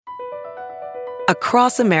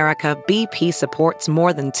Across America, BP supports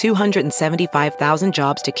more than 275,000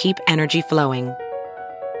 jobs to keep energy flowing.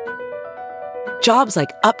 Jobs like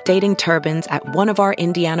updating turbines at one of our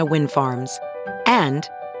Indiana wind farms and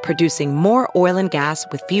producing more oil and gas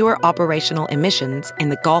with fewer operational emissions in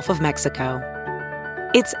the Gulf of Mexico.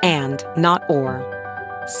 It's and, not or.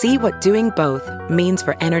 See what doing both means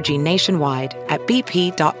for energy nationwide at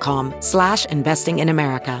bp.com/investing in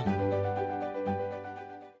America.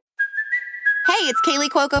 Hey, it's Kaylee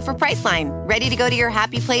Cuoco for Priceline. Ready to go to your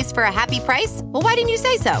happy place for a happy price? Well, why didn't you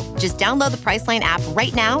say so? Just download the Priceline app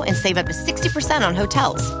right now and save up to 60% on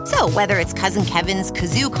hotels. So whether it's Cousin Kevin's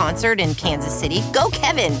Kazoo Concert in Kansas City, go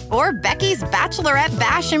Kevin, or Becky's Bachelorette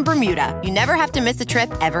Bash in Bermuda, you never have to miss a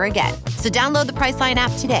trip ever again. So download the Priceline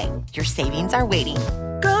app today. Your savings are waiting.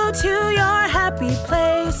 Go to your happy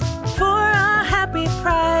place for a happy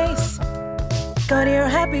price. Go to your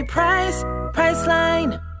happy price,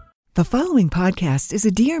 Priceline. The following podcast is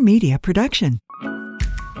a Dear Media production.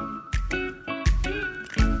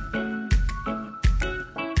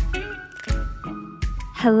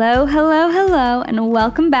 Hello, hello, hello, and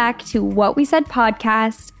welcome back to What We Said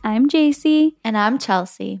podcast. I'm JC. And I'm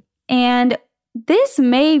Chelsea. And this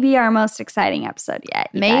may be our most exciting episode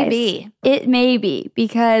yet. Maybe. It may be,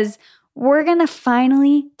 because we're going to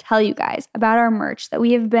finally tell you guys about our merch that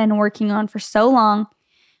we have been working on for so long.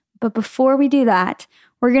 But before we do that,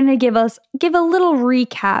 we're going to give a little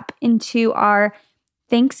recap into our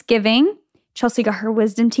Thanksgiving. Chelsea got her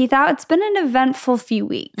wisdom teeth out. It's been an eventful few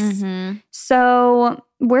weeks. Mm-hmm. So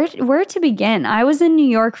where to begin? I was in New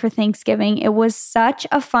York for Thanksgiving. It was such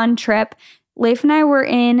a fun trip. Leif and I were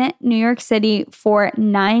in New York City for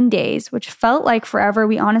 9 days, which felt like forever.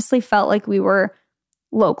 We honestly felt like we were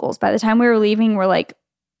locals. By the time we were leaving, we're like,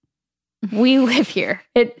 we live here.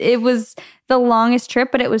 It was the longest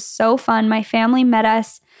trip, but it was so fun. My family met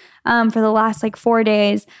us for the last 4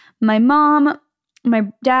 days. My mom,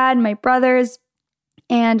 my dad, my brothers,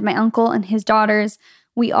 and my uncle and his daughters.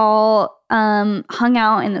 We all hung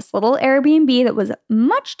out in this little Airbnb that was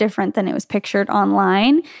much different than it was pictured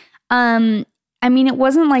online. I mean, it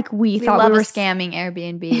wasn't like we thought love we were a scamming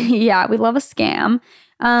Airbnb. Yeah, we love a scam.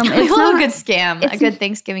 We love a good scam, a good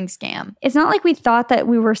Thanksgiving scam. It's not like we thought that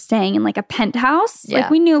we were staying in a penthouse. Yeah.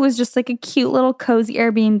 We knew it was just a cute little cozy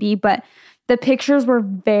Airbnb, but the pictures were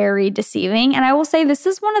very deceiving. And I will say this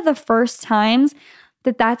is one of the first times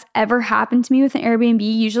that that's ever happened to me with an Airbnb.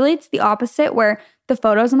 Usually it's the opposite, where the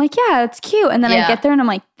photos, I'm like, yeah, it's cute. And then I get there and I'm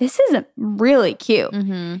like, this isn't really cute.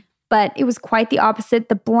 Mm-hmm. But it was quite the opposite.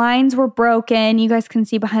 The blinds were broken. You guys can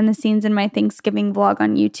see behind the scenes in my Thanksgiving vlog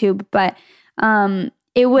on YouTube. But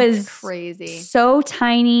it was crazy, so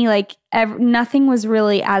tiny. Nothing was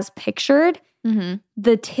really as pictured. Mm-hmm.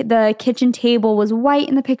 The kitchen table was white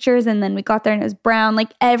in the pictures, and then we got there and it was brown.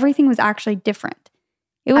 Everything was actually different.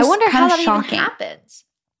 It was I wonder how that shocking. even happens.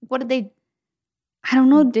 What did they? I don't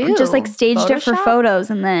know. Do? Just staged it for Photoshop?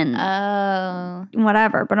 photos and then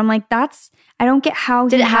whatever. But I'm like, I don't get how.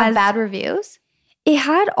 Did it have bad reviews? It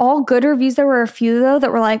had all good reviews. There were a few, though,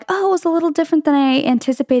 that were like, oh, it was a little different than I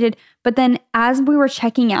anticipated. But then as we were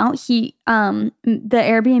checking out, the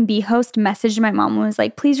Airbnb host messaged my mom and was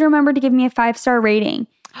like, please remember to give me a 5-star rating.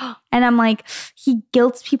 And I'm like, he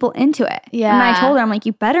guilts people into it. Yeah. And I told her, I'm like,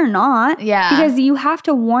 you better not. Yeah. Because you have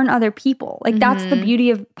to warn other people. That's the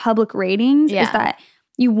beauty of public ratings, is that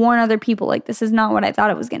you warn other people, this is not what I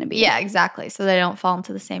thought it was going to be. Yeah, exactly. So they don't fall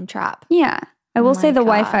into the same trap. Yeah. I will say the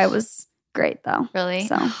gosh. Wi-Fi was great, though. Really?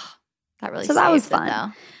 So that really that was saves it,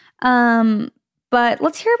 fun. though. But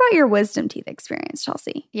let's hear about your wisdom teeth experience,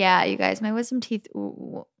 Chelsea. Yeah, you guys, my wisdom teeth.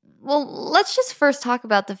 Well, let's just first talk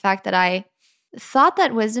about the fact that I thought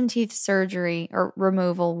that wisdom teeth surgery or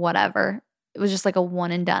removal, whatever, it was just a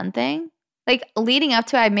one and done thing. Leading up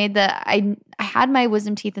to it, I had my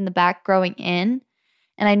wisdom teeth in the back growing in,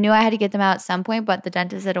 and I knew I had to get them out at some point, but the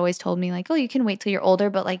dentist had always told me oh, you can wait till you're older,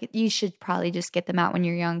 but you should probably just get them out when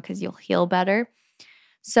you're young because you'll heal better.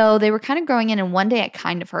 So they were kind of growing in, and one day it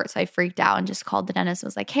kind of hurt. So I freaked out and just called the dentist and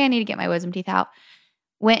was like, hey, I need to get my wisdom teeth out.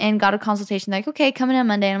 Went in, got a consultation, okay, come in on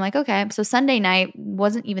Monday. And I'm like, okay. So Sunday night,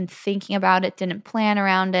 wasn't even thinking about it, didn't plan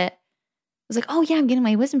around it. I was like, oh yeah, I'm getting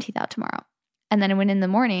my wisdom teeth out tomorrow. And then I went in the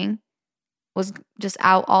morning, was just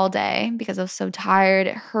out all day because I was so tired.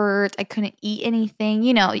 It hurt. I couldn't eat anything.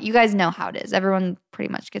 You guys know how it is. Everyone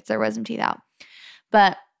pretty much gets their wisdom teeth out.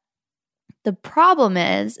 But the problem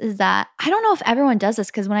is that I don't know if everyone does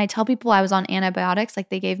this, because when I tell people I was on antibiotics,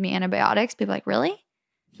 they gave me antibiotics, people are like, really?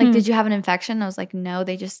 Did you have an infection? I was like, no,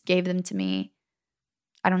 they just gave them to me.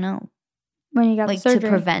 I don't know. When you got like the surgery. to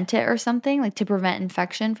prevent it or something, like to prevent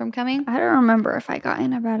infection from coming. I don't remember if I got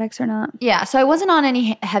antibiotics or not. Yeah, so I wasn't on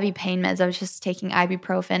any heavy pain meds. I was just taking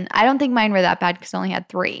ibuprofen. I don't think mine were that bad because I only had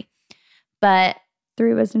 3. But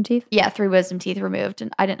 3 wisdom teeth? yeah, 3 wisdom teeth removed,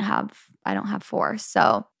 and I don't have 4.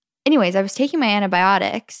 So anyways, I was taking my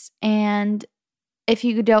antibiotics, and if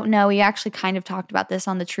you don't know, we actually kind of talked about this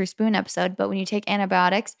on the True Spoon episode, but when you take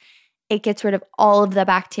antibiotics, it gets rid of all of the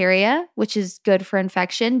bacteria, which is good for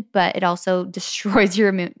infection, but it also destroys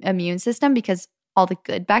your immune system because all the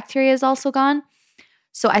good bacteria is also gone.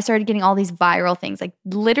 So I started getting all these viral things. Like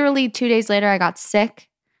literally 2 days later, I got sick.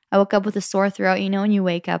 I woke up with a sore throat. You know, when you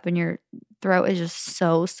wake up and your throat is just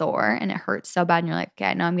so sore and it hurts so bad and you're like, okay,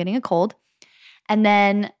 I know I'm getting a cold. And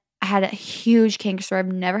then I had a huge canker sore.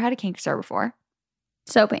 I've never had a canker sore before.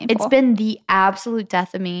 So painful. It's been the absolute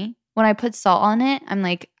death of me. When I put salt on it, I'm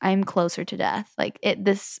like, I'm closer to death. Like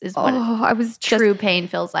this is what true pain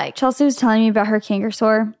feels like. Chelsea was telling me about her canker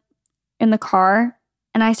sore in the car,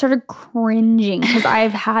 and I started cringing because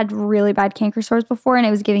I've had really bad canker sores before, and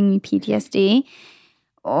it was giving me PTSD.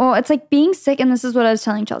 Oh, it's like being sick, and this is what I was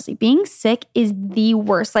telling Chelsea. Being sick is the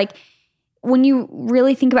worst. Like when you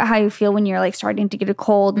really think about how you feel when you're like starting to get a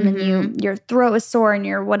cold, and then your throat is sore and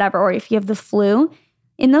you're whatever, or if you have the flu.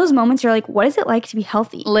 In those moments, you're like, what is it like to be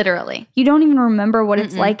healthy? Literally. You don't even remember what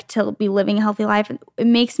it's like to be living a healthy life. It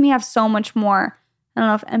makes me have so much more, I don't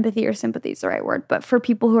know if empathy or sympathy is the right word, but for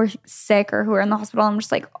people who are sick or who are in the hospital, I'm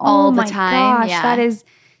just like, all the my time. gosh, that is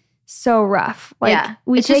so rough. Like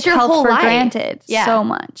we it's take just your health whole for life. granted so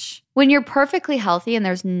much. When you're perfectly healthy and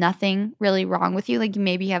there's nothing really wrong with you, like you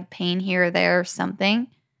maybe have pain here or there or something,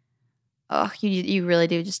 you really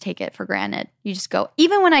do just take it for granted. You just go,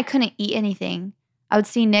 even when I couldn't eat anything, I would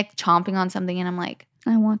see Nick chomping on something and I'm like,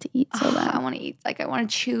 I want to eat so bad. I want to eat. Like I want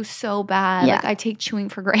to chew so bad. Yeah. Like I take chewing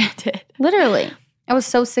for granted. Literally. I was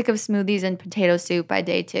so sick of smoothies and potato soup by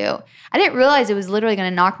day 2. I didn't realize it was literally going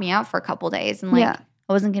to knock me out for a couple days. And like I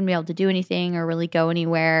wasn't going to be able to do anything or really go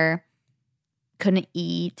anywhere. Couldn't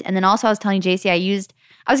eat. And then also I was telling JC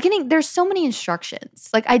there's so many instructions.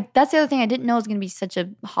 Like that's the other thing. I didn't know it was going to be such a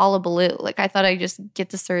hullabaloo. Like I thought I'd just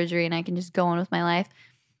get the surgery and I can just go on with my life.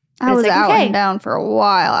 I was like, out and down for a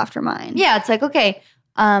while after mine. Yeah, it's like, okay,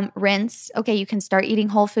 rinse. Okay, you can start eating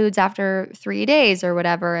whole foods after 3 days or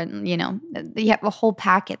whatever. And, you know, you have a whole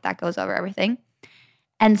packet that goes over everything.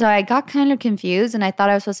 And so I got kind of confused and I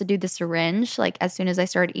thought I was supposed to do the syringe like as soon as I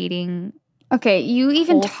started eating. Okay, you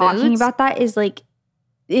even talking about that is like,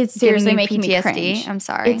 it's seriously making me cringe. I'm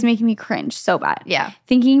sorry. It's making me cringe so bad. Yeah.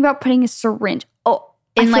 Thinking about putting a syringe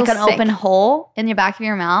in like an open hole in the back of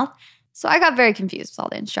your mouth. So I got very confused with all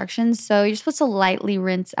the instructions. So you're supposed to lightly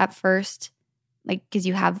rinse at first, like because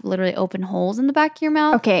you have literally open holes in the back of your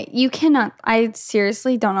mouth. Okay, you cannot. I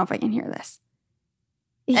seriously don't know if I can hear this.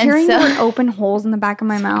 Hearing the word open holes in the back of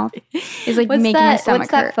my mouth is like making my stomach hurt.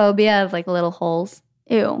 What's that phobia of like little holes?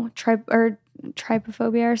 Ew,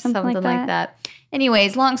 trypophobia or something like that.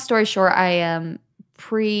 Anyways, long story short, I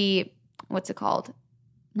what's it called?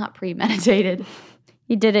 Not premeditated.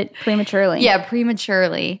 You did it prematurely. Yeah,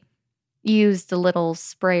 prematurely. Used the little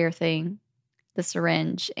sprayer thing, the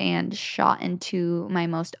syringe, and shot into my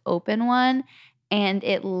most open one. And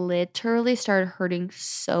it literally started hurting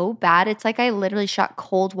so bad. It's like I literally shot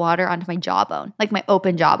cold water onto my jawbone, like my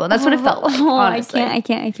open jawbone. That's what it felt like, honestly. I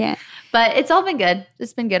can't. But it's all been good.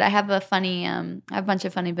 It's been good. I have a bunch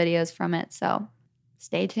of funny videos from it. So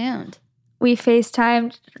stay tuned. We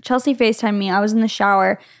FaceTimed. Chelsea FaceTimed me. I was in the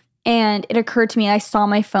shower. And it occurred to me, I saw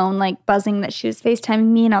my phone like buzzing that she was FaceTiming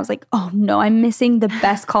me. And I was like, oh no, I'm missing the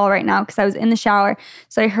best call right now because I was in the shower.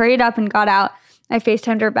 So I hurried up and got out. I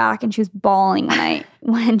FaceTimed her back and she was bawling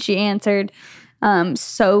when she answered.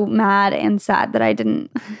 So mad and sad that I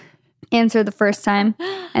didn't answer the first time.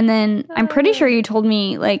 And then I'm pretty sure you told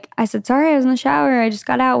me, like, I said, sorry, I was in the shower. I just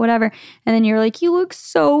got out, whatever. And then you were like, you look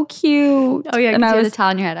so cute. Oh yeah, and I was a towel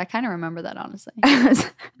on your head. I kind of remember that, honestly.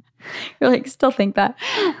 You're like, still think that.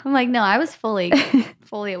 I'm like, no, I was fully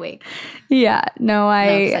awake. Yeah, no,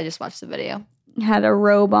 because I just watched the video. Had a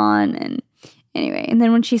robe on, and anyway. And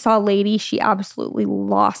then when she saw Lady, she absolutely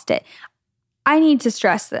lost it. I need to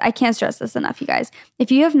stress that. I can't stress this enough, you guys.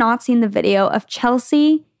 If you have not seen the video of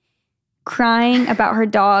Chelsea crying about her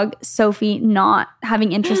dog, Sophie, not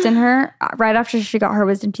having interest in her right after she got her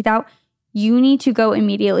wisdom teeth out, you need to go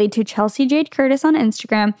immediately to Chelsea Jade Curtis on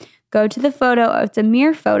Instagram. Go to the photo. It's a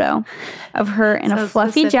mirror photo of her in a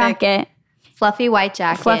fluffy jacket. Fluffy white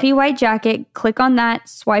jacket. Fluffy white jacket. Click on that,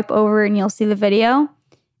 swipe over, and you'll see the video.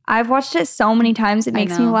 I've watched it so many times. It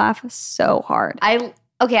makes me laugh so hard. I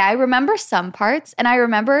remember some parts, and I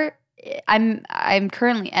remember I'm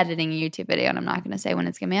currently editing a YouTube video, and I'm not going to say when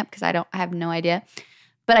it's going to be up because I have no idea.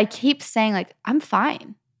 But I keep saying like, I'm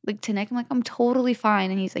fine. Like to Nick, I'm like, I'm totally fine.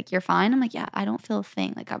 And he's like, you're fine? I'm like, yeah, I don't feel a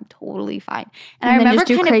thing. Like I'm totally fine. And I remember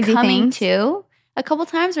kind of coming to a couple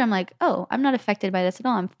times where I'm like, oh, I'm not affected by this at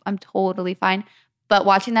all. I'm totally fine. But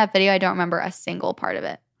watching that video, I don't remember a single part of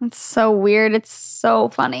it. It's so weird. It's so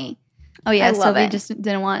funny. Oh yeah, Sylvie just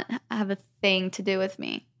didn't want to have a thing to do with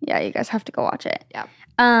me. Yeah, you guys have to go watch it. Yeah.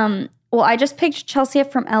 Well, I just picked Chelsea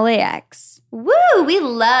up from LAX. Woo, we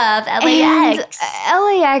love LAX. And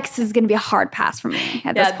LAX is going to be a hard pass for me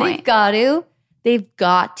at this point. They've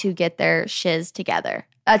got to get their shiz together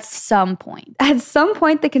at some point. At some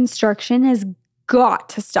point, the construction has got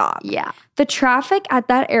to stop. Yeah. The traffic at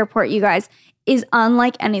that airport, you guys, is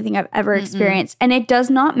unlike anything I've ever experienced. And it does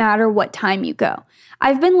not matter what time you go.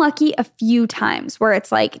 I've been lucky a few times where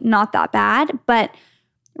it's like not that bad, but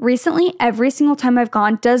recently, every single time I've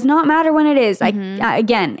gone, does not matter when it is.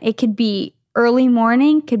 Again, it could be early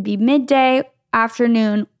morning, could be midday,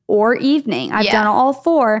 afternoon, or evening. I've done all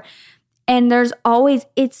four. And there's always,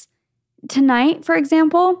 it's tonight, for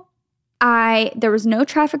example, there was no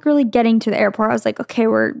traffic really getting to the airport. I was like, okay,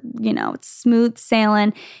 it's smooth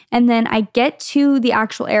sailing. And then I get to the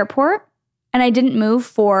actual airport and I didn't move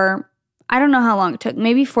for, I don't know how long it took,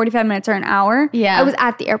 maybe 45 minutes or an hour. Yeah. I was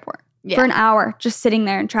at the airport for an hour, just sitting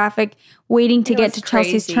there in traffic, waiting to get to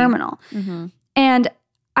Chelsea's terminal. Mm-hmm. And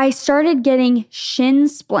I started getting shin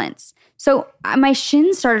splints. So my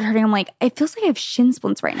shins started hurting. I'm like, it feels like I have shin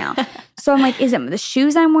splints right now. So I'm like, is it the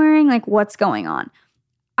shoes I'm wearing? Like, what's going on?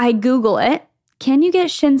 I Google it. Can you get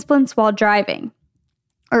shin splints while driving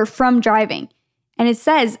or from driving? And it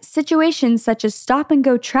says situations such as stop and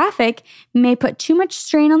go traffic may put too much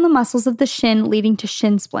strain on the muscles of the shin, leading to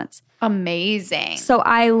shin splints. Amazing. So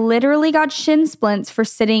I literally got shin splints for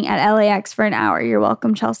sitting at LAX for an hour. You're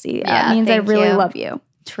welcome, Chelsea. That means I really love you.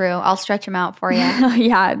 True. I'll stretch them out for you.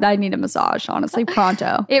 Yeah, I need a massage, honestly,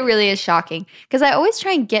 pronto. It really is shocking because I always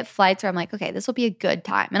try and get flights where I'm like, okay, this will be a good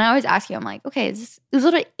time. And I always ask you, I'm like, okay, it was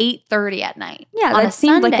literally 8:30 at night. Yeah, that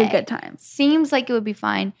seemed like a good time. Seems like it would be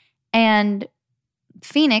fine. And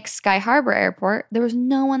Phoenix, Sky Harbor Airport, there was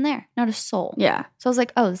no one there, not a soul. Yeah. So I was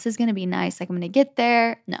like, oh, this is going to be nice. Like I'm going to get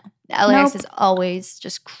there. No, the LAX is always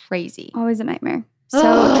just crazy. Always a nightmare. So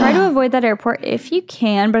try to avoid that airport if you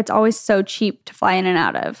can, but it's always so cheap to fly in and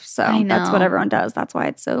out of. So that's what everyone does. That's why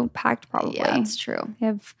it's so packed probably. Yeah, that's true. They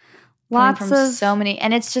have lots of so many.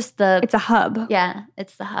 And it's just it's a hub. Yeah,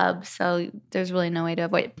 it's the hub. So there's really no way to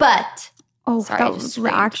avoid it. But, that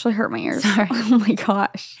actually hurt my ears. Sorry. Oh my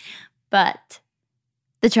gosh. But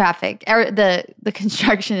the traffic, or the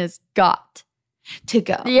construction has got to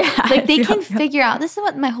go. Yeah. Like they can figure out, this is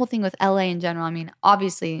what my whole thing with LA in general. I mean,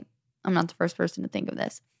 obviously, I'm not the first person to think of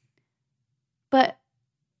this. But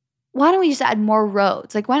why don't we just add more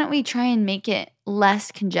roads? Like, why don't we try and make it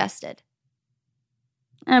less congested?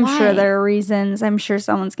 I'm sure there are reasons. I'm sure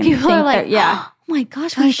someone's going to think like, that, oh my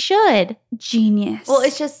gosh, we should. Genius. Well,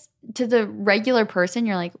 it's just, to the regular person,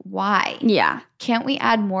 you're like, why? Yeah. Can't we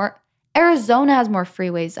add more? Arizona has more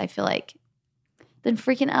freeways, I feel like, than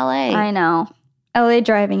freaking LA. I know. LA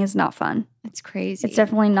driving is not fun. It's crazy. It's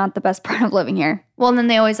definitely not the best part of living here. Well, and then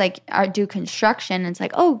they always do construction. And it's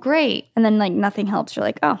like, oh, great. And then nothing helps. You're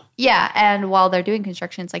like, oh. Yeah. And while they're doing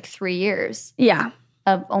construction, it's like 3 years. Yeah.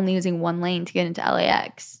 Of only using one lane to get into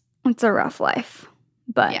LAX. It's a rough life.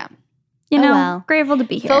 But, grateful to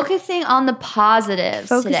be here. Focusing on the positives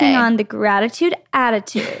Focusing on the gratitude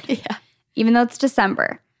attitude. Yeah. Even though it's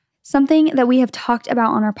December. Something that we have talked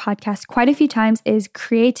about on our podcast quite a few times is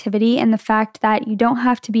creativity and the fact that you don't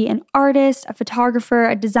have to be an artist, a photographer,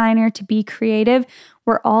 a designer to be creative.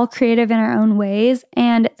 We're all creative in our own ways.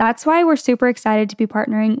 And that's why we're super excited to be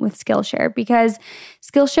partnering with Skillshare, because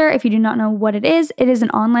Skillshare, if you do not know what it is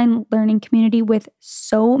an online learning community with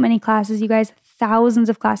so many classes, you guys, thousands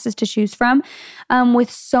of classes to choose from,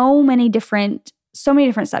 with so many different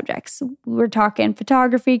subjects. We're talking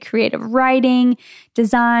photography, creative writing,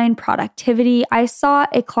 design, productivity. I saw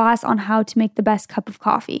a class on how to make the best cup of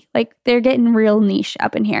coffee. Like they're getting real niche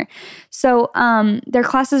up in here. So their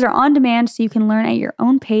classes are on demand, so you can learn at your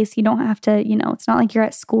own pace. You don't have to, it's not like you're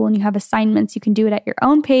at school and you have assignments. You can do it at your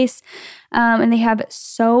own pace. And they have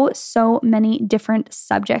so many different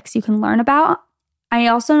subjects you can learn about. I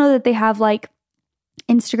also know that they have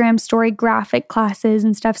Instagram story graphic classes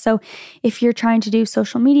and stuff. So if you're trying to do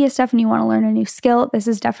social media stuff and you want to learn a new skill, this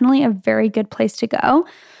is definitely a very good place to go.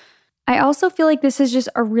 I also feel like this is just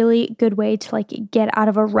a really good way to get out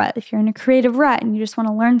of a rut. If you're in a creative rut and you just want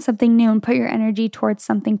to learn something new and put your energy towards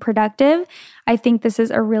something productive, I think this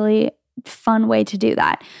is a really fun way to do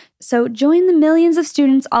that. So join the millions of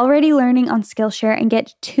students already learning on Skillshare and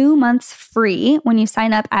get 2 months free when you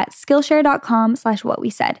sign up at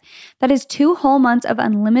Skillshare.com/whatwesaid. That is 2 whole months of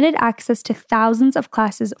unlimited access to thousands of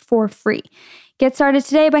classes for free. Get started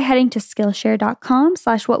today by heading to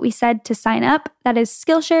Skillshare.com/whatwesaid to sign up. That is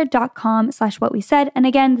Skillshare.com/whatwesaid. And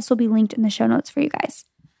again, this will be linked in the show notes for you guys.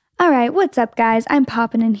 All right, what's up, guys? I'm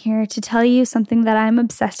popping in here to tell you something that I'm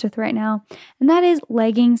obsessed with right now, and that is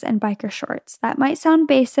leggings and biker shorts. That might sound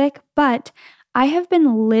basic, but I have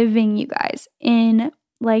been living, you guys, in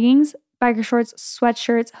leggings, biker shorts,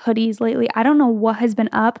 sweatshirts, hoodies lately. I don't know what has been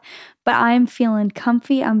up, but I'm feeling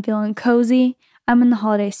comfy. I'm feeling cozy. I'm in the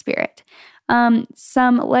holiday spirit.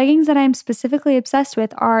 Some leggings that I'm specifically obsessed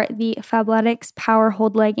with are the Fabletics Power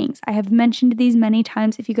Hold leggings. I have mentioned these many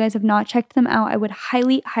times. If you guys have not checked them out, I would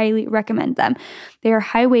highly, highly recommend them. They are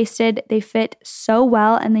high-waisted, they fit so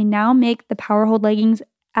well, and they now make the Power Hold leggings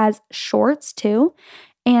as shorts too,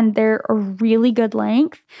 and they're a really good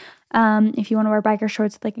length. If you want to wear biker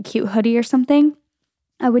shorts with like a cute hoodie or something,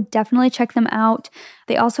 I would definitely check them out.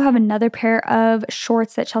 They also have another pair of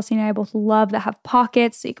shorts that Chelsea and I both love that have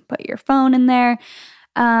pockets so you can put your phone in there.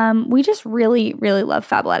 We just really, really love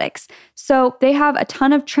Fabletics. So they have a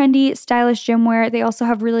ton of trendy, stylish gym wear. They also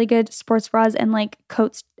have really good sports bras and like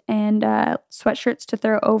coats and sweatshirts to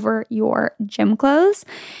throw over your gym clothes.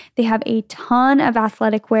 They have a ton of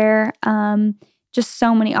athletic wear. Just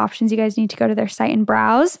so many options. You guys need to go to their site and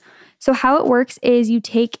browse. So how it works is you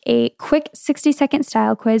take a quick 60-second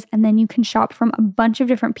style quiz, and then you can shop from a bunch of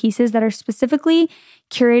different pieces that are specifically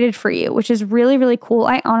curated for you, which is really, really cool.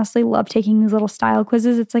 I honestly love taking these little style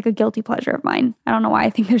quizzes. It's like a guilty pleasure of mine. I don't know why, I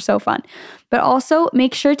think they're so fun. But also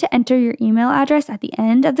make sure to enter your email address at the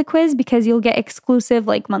end of the quiz because you'll get exclusive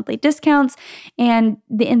like monthly discounts and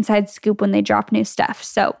the inside scoop when they drop new stuff.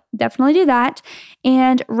 So definitely do that.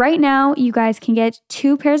 And right now, you guys can get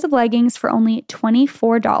 2 pairs of leggings for only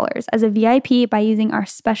 $24 as a VIP by using our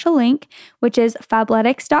special link, which is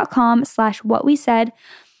fabletics.com/whatwesaid.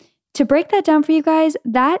 To break that down for you guys,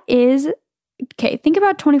 that is, okay, think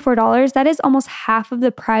about $24. That is almost half of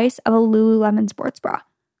the price of a Lululemon sports bra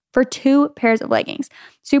for 2 pairs of leggings.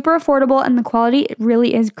 Super affordable, and the quality, it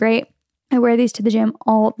really is great. I wear these to the gym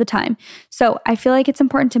all the time. So I feel like it's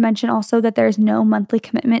important to mention also that there's no monthly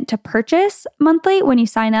commitment to purchase monthly when you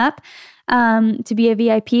sign up to be a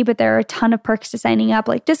VIP, but there are a ton of perks to signing up,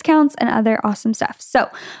 like discounts and other awesome stuff. So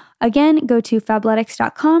again, go to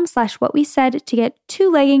fabletics.com/whatwesaid to get 2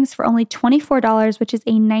 leggings for only $24, which is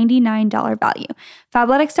a $99 value.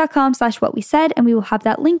 Fabletics.com/whatwesaid, and we will have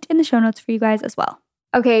that linked in the show notes for you guys as well.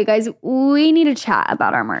 Okay, guys, we need to chat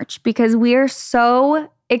about our merch because we are so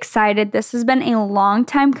excited. This has been a long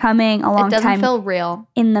time coming, a long time. It doesn't feel real.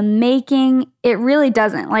 In the making. It really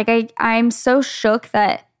doesn't. Like I'm so shook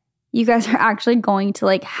that you guys are actually going to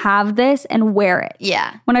like have this and wear it.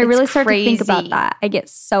 Yeah. When I really start to think about that, I get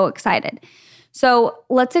so excited. So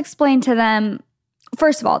let's explain to them.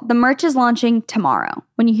 First of all, the merch is launching tomorrow.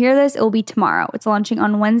 When you hear this, it will be tomorrow. It's launching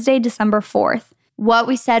on Wednesday, December 4th. What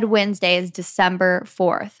We Said Wednesday is December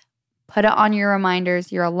 4th. Put it on your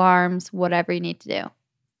reminders, your alarms, whatever you need to do.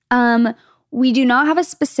 We do not have a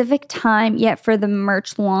specific time yet for the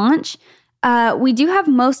merch launch. We do have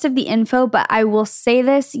most of the info, but I will say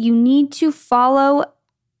this, you need to follow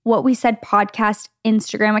What We Said podcast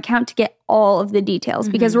Instagram account to get all of the details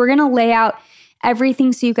because we're going to lay out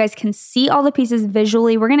everything so you guys can see all the pieces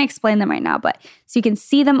visually. We're going to explain them right now, but so you can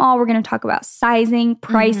see them all. We're going to talk about sizing,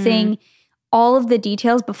 pricing, all of the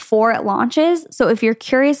details before it launches. So if you're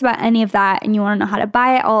curious about any of that and you want to know how to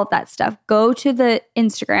buy it, all of that stuff, go to the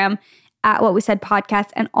Instagram at What We Said podcast,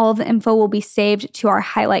 and all of the info will be saved to our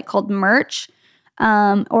highlight called merch,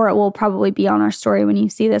 or it will probably be on our story when you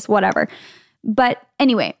see this, whatever. But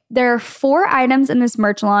anyway, there are 4 items in this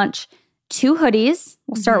merch launch. 2 hoodies.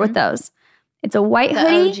 We'll start with those. It's a white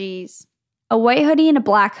hoodie, OGs. A white hoodie and a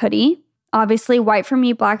black hoodie. Obviously, white for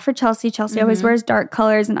me, black for Chelsea. Chelsea always wears dark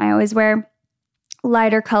colors, and I always wear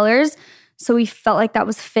lighter colors. So we felt like that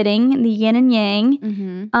was fitting, the yin and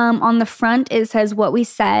yang. On the front, it says What We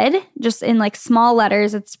Said, just in like small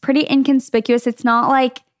letters. It's pretty inconspicuous. It's not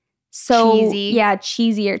like so cheesy. Yeah,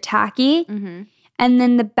 cheesy or tacky. And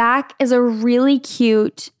then the back is a really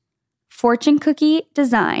cute fortune cookie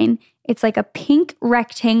design. It's like a pink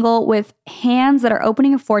rectangle with hands that are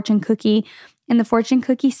opening a fortune cookie. And the fortune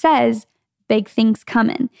cookie says, "Big things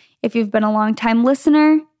coming." If you've been a long time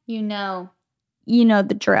listener, you know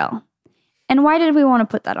the drill. And why did we want to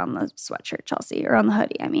put that on the sweatshirt, Chelsea, or on the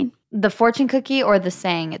hoodie? I mean, the fortune cookie or the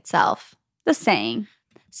saying itself? The saying.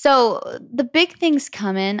 So the big things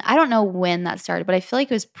coming. I don't know when that started, but I feel like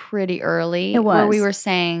it was pretty early. It was. Where we were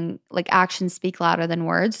saying like actions speak louder than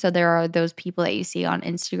words. So there are those people that you see on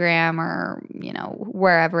Instagram or, you know,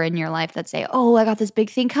 wherever in your life that say, oh, I got this big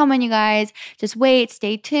thing coming, you guys. Just wait,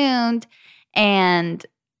 stay tuned. And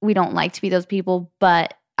we don't like to be those people,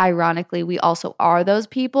 but ironically, we also are those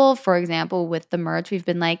people. For example, with the merch, we've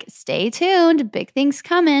been like, stay tuned, big things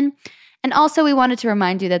coming. And also, we wanted to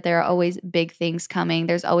remind you that there are always big things coming.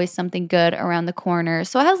 There's always something good around the corner.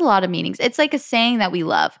 So it has a lot of meanings. It's like a saying that we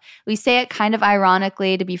love. We say it kind of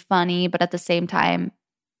ironically to be funny, but at the same time,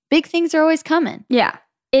 big things are always coming. Yeah.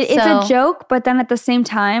 It's a joke, but then at the same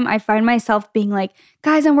time, I find myself being like,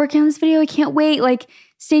 guys, I'm working on this video. I can't wait. Like,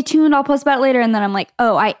 stay tuned. I'll post about it later. And then I'm like,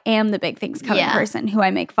 oh, I am the big things coming person who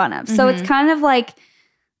I make fun of. So it's kind of like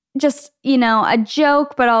just, you know, a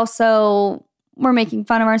joke, but also we're making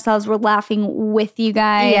fun of ourselves. We're laughing with you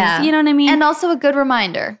guys. Yeah. You know what I mean? And also a good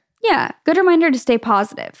reminder. Yeah. Good reminder to stay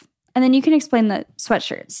positive. And then you can explain the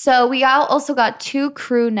sweatshirts. So we also got 2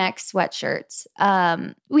 crew neck sweatshirts.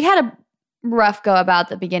 We had a rough go about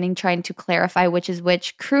the beginning trying to clarify which is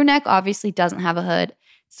which. Crew neck obviously doesn't have a hood.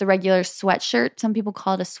 It's the regular sweatshirt. Some people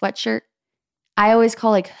call it a sweatshirt. I always call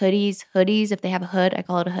like hoodies. If they have a hood, I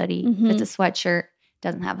call it a hoodie. If it's a sweatshirt, it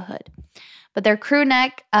doesn't have a hood. But they're crew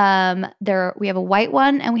neck. We have a white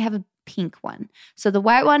one and we have a pink one. So the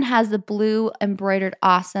white one has the blue embroidered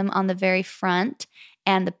awesome on the very front.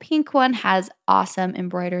 And the pink one has awesome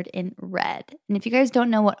embroidered in red. And if you guys don't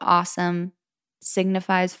know what awesome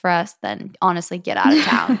signifies for us, then honestly get out of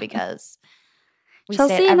town because we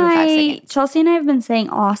say it every 5 seconds. Chelsea and I have been saying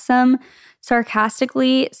awesome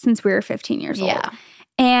sarcastically since we were 15 years old.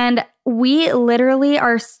 And we literally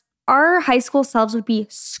our high school selves would be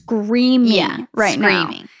screaming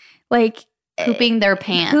now. Like pooping their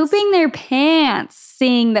pants.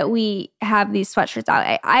 Seeing that we have these sweatshirts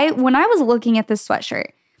out. When I was looking at this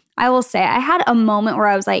sweatshirt, I will say I had a moment where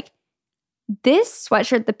I was like, this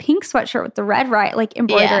sweatshirt, the pink sweatshirt with the red like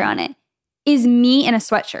embroidery on it, is me in a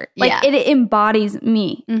sweatshirt. Like it embodies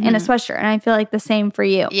me in a sweatshirt. And I feel like the same for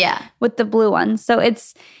you. Yeah. With the blue one. So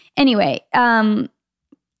it's anyway, the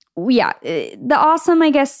awesome, I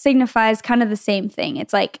guess, signifies kind of the same thing.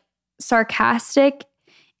 It's like sarcastic,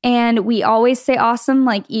 and we always say awesome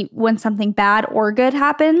like when something bad or good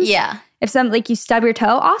happens. Yeah. If something like you stub your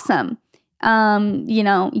toe, awesome. You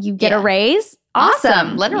know, you get a raise,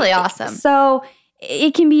 awesome. Literally awesome. So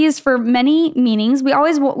it can be used for many meanings. We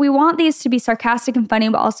want these to be sarcastic and funny,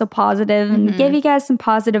 but also positive and give you guys some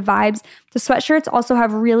positive vibes. The sweatshirts also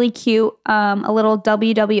have really cute, a little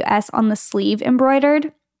WWS on the sleeve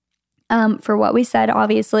embroidered. For what we said,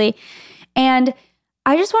 obviously. And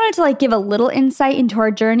I just wanted to like give a little insight into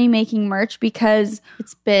our journey making merch because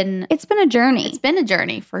it's been a journey. It's been a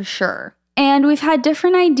journey for sure. And we've had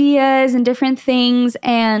different ideas and different things.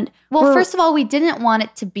 And first of all, we didn't want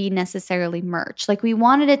it to be necessarily merch. Like we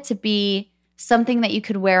wanted it to be something that you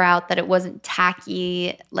could wear out, that it wasn't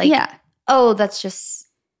tacky. Like, oh, that's just,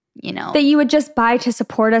 you know, that you would just buy to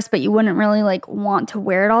support us, but you wouldn't really like want to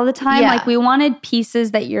wear it all the time. Like we wanted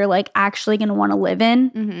pieces that you're like actually going to want to live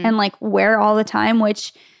in and like wear all the time,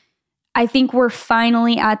 which I think we're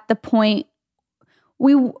finally at the point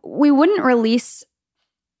we wouldn't release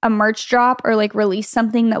a merch drop or like release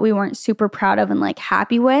something that we weren't super proud of and like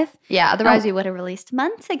happy with. Yeah, otherwise we would have released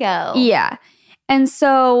months ago. Yeah. And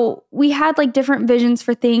so we had like different visions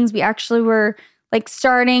for things. We actually were like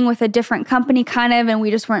starting with a different company kind of, and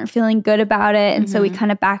we just weren't feeling good about it. And so we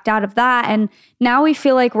kind of backed out of that. And now we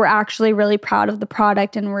feel like we're actually really proud of the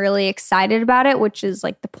product and really excited about it, which is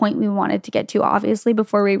like the point we wanted to get to, obviously,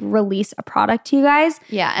 before we release a product to you guys.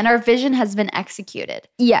 Yeah. And our vision has been executed.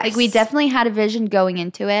 Yes. Like we definitely had a vision going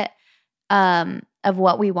into it of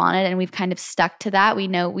what we wanted, and we've kind of stuck to that. We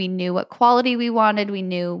knew what quality we wanted. We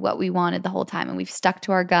knew what we wanted the whole time, and we've stuck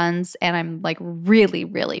to our guns. And I'm like really,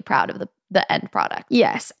 really proud of the end product.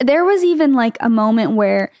 Yes. There was even like a moment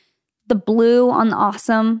where the blue on the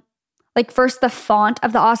awesome, like first the font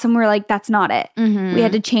of the awesome, we're like, that's not it. We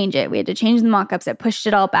had to change it. We had to change the mock-ups. It pushed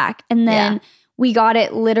it all back. And then we got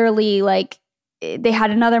it literally like they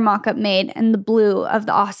had another mock-up made, and the blue of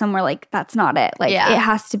the awesome, we're like, that's not it. Like it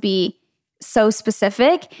has to be so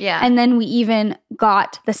specific. Yeah. And then we even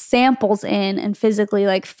got the samples in and physically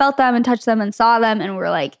like felt them and touched them and saw them. And we're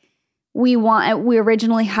like, we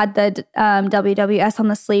originally had the WWS on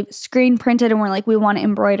the sleeve screen printed, and we're like, we want it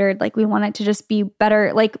embroidered. Like we want it to just be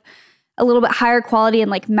better, like a little bit higher quality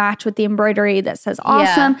and like match with the embroidery that says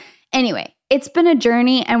awesome. Anyway, it's been a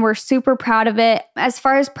journey and we're super proud of it. As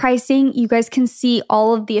far as pricing, you guys can see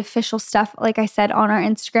all of the official stuff, like I said, on our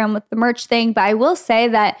Instagram with the merch thing. But I will say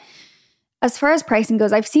that as far as pricing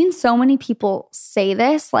goes, I've seen so many people say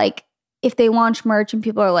this, like if they launch merch and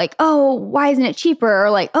people are like, oh, why isn't it cheaper? Or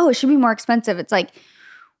like, oh, it should be more expensive. It's like,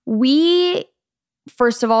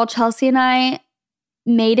 first of all, Chelsea and I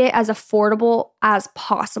made it as affordable as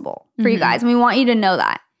possible for you guys. And we want you to know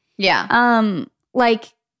that. Yeah.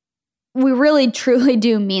 Like we really truly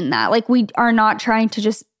do mean that. Like we are not trying to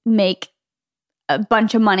just make a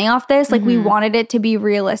bunch of money off this. Like we wanted it to be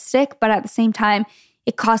realistic, but at the same time,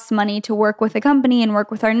 it costs money to work with a company and work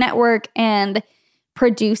with our network and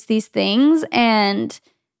produce these things. And,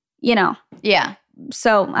 you know. Yeah.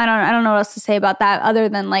 So I don't know what else to say about that other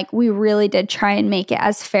than like we really did try and make it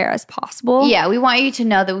as fair as possible. Yeah, we want you to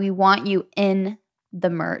know that we want you in the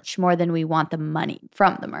merch more than we want the money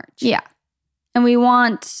from the merch. Yeah. And we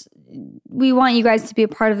want you guys to be a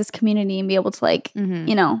part of this community and be able to like,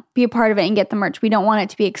 you know, be a part of it and get the merch. We don't want it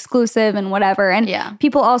to be exclusive and whatever. And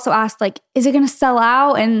people also asked like, is it going to sell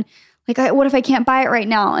out? And like, what if I can't buy it right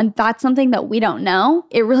now? And that's something that we don't know.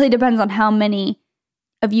 It really depends on how many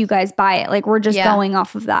of you guys buy it. Like we're just going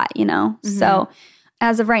off of that, you know? So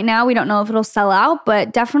as of right now, we don't know if it'll sell out,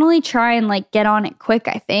 but definitely try and like get on it quick,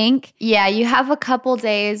 I think. Yeah, you have a couple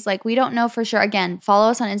days. Like we don't know for sure. Again, follow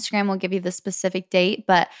us on Instagram. We'll give you the specific date,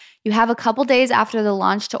 but you have a couple days after the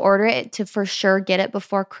launch to order it to for sure get it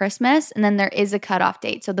before Christmas. And then there is a cutoff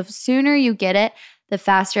date. So the sooner you get it, the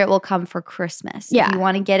faster it will come for Christmas. Yeah. If you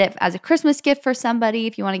want to get it as a Christmas gift for somebody,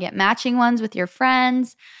 if you want to get matching ones with your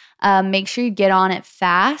friends, make sure you get on it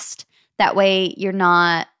fast. That way you're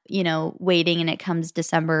not, you know, waiting and it comes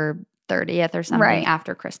December 30th or something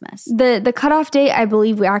after Christmas. The cutoff date, I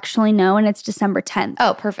believe we actually know, and it's December 10th.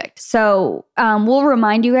 Oh, perfect. So we'll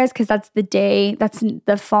remind you guys because that's the day, that's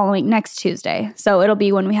the following next Tuesday. So it'll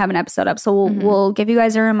be when we have an episode up. So we'll give you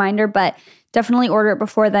guys a reminder, but definitely order it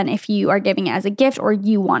before then if you are giving it as a gift or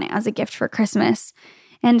you want it as a gift for Christmas.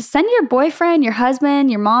 And send your boyfriend, your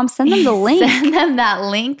husband, your mom, send them the link. Send them that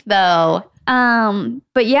link though.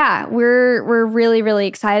 But yeah, we're really, really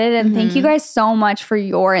excited. And thank you guys so much for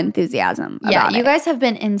your enthusiasm. Yeah, you guys have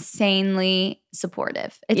been insanely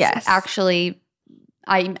supportive. It's actually,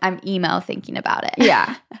 I'm emo thinking about it.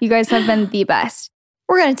 Yeah, you guys have been the best.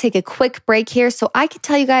 We're going to take a quick break here so I can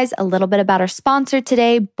tell you guys a little bit about our sponsor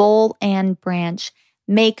today, Boll and Branch,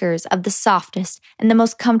 makers of the softest and the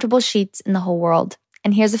most comfortable sheets in the whole world.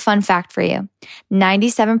 And here's a fun fact for you.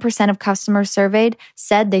 97% of customers surveyed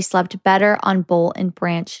said they slept better on Boll and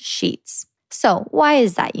Branch sheets. So why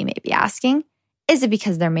is that, you may be asking? Is it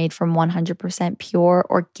because they're made from 100% pure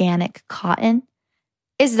organic cotton?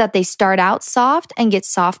 Is it that they start out soft and get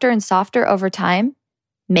softer and softer over time?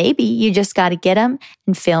 Maybe you just got to get them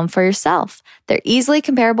and feel them for yourself. They're easily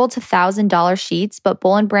comparable to $1,000 sheets, but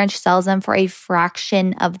Boll and Branch sells them for a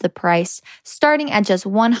fraction of the price, starting at just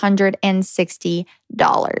 $160.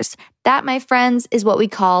 That, my friends, is what we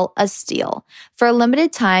call a steal. For a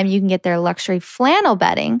limited time, you can get their luxury flannel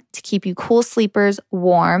bedding to keep you cool sleepers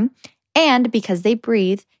warm, and because they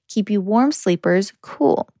breathe, keep you warm sleepers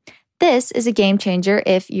cool. This is a game changer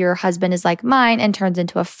if your husband is like mine and turns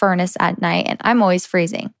into a furnace at night and I'm always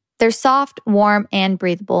freezing. They're soft, warm, and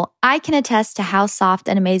breathable. I can attest to how soft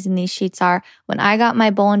and amazing these sheets are. When I got my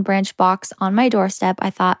Boll and Branch box on my doorstep, I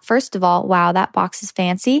thought, first of all, wow, that box is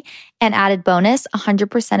fancy. And added bonus,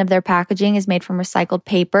 100% of their packaging is made from recycled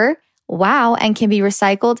paper. Wow, and can be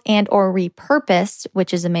recycled and or repurposed,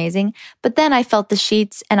 which is amazing. But then I felt the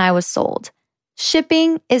sheets and I was sold.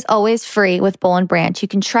 Shipping is always free with Boll and Branch. You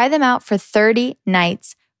can try them out for 30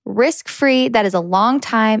 nights, risk-free. That is a long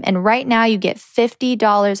time. And right now you get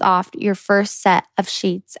 $50 off your first set of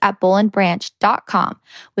sheets at bollandbranch.com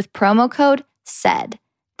with promo code SAID.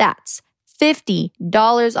 That's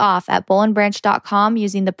 $50 off at bollandbranch.com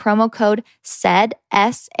using the promo code SAID,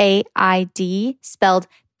 S-A-I-D, spelled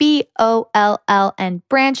B-O-L-L, and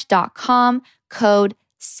branch.com, code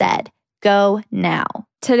SAID. Go now.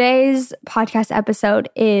 Today's podcast episode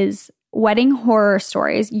is wedding horror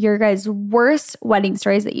stories, your guys' worst wedding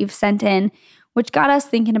stories that you've sent in, which got us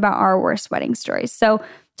thinking about our worst wedding stories. So,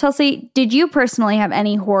 Chelsea, did you personally have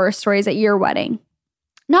any horror stories at your wedding?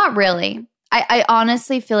 Not really. I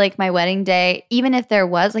honestly feel like my wedding day, even if there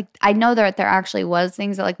was, like, I know that there actually was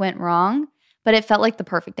things that like went wrong, but it felt like the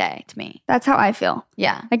perfect day to me. That's how I feel.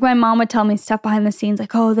 Yeah. Like my mom would tell me stuff behind the scenes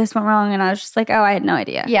like, oh, this went wrong. And I was just like, oh, I had no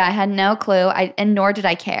idea. Yeah, I had no clue. And nor did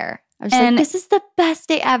I care. I was like, this is the best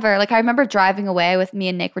day ever. Like I remember driving away with me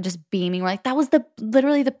and Nick were just beaming. We're like, that was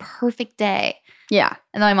literally the perfect day. Yeah.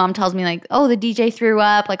 And then my mom tells me like, oh, the DJ threw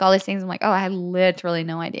up, like all these things. I'm like, oh, I had literally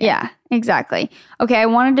no idea. Yeah, exactly. Okay, I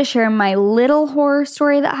wanted to share my little horror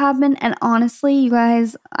story that happened. And honestly, you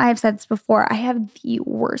guys, I've said this before, I have the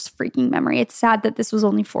worst freaking memory. It's sad that this was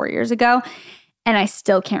only 4 years ago and I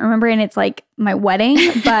still can't remember. And it's like my wedding.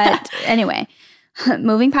 But anyway,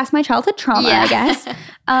 moving past my childhood trauma, I guess.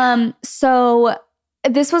 So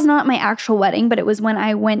this was not my actual wedding, but it was when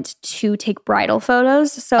I went to take bridal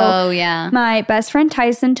photos. So my best friend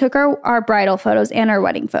Tyson took our bridal photos and our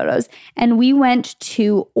wedding photos. And we went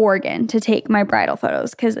to Oregon to take my bridal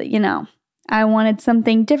photos because, you know, I wanted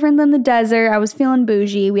something different than the desert. I was feeling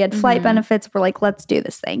bougie. We had flight benefits. We're like, let's do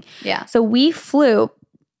this thing. Yeah. So we flew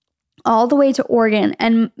all the way to Oregon.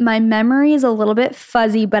 And my memory is a little bit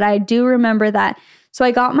fuzzy, but I do remember that. So I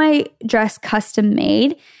got my dress custom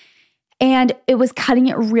made. And it was cutting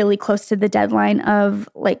it really close to the deadline of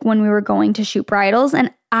like when we were going to shoot bridals.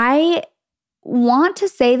 And I want to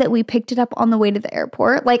say that we picked it up on the way to the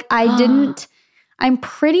airport. Like I'm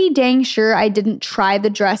pretty dang sure I didn't try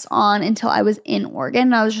the dress on until I was in Oregon.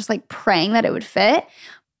 And I was just like praying that it would fit.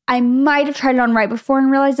 I might have tried it on right before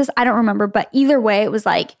and realized this. I don't remember. But either way, it was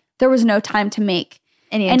like there was no time to make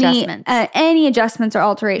any adjustments or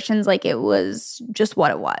alterations. Like it was just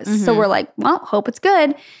what it was. So we're like, well, hope it's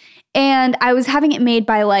good. And I was having it made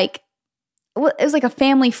by like, it was like a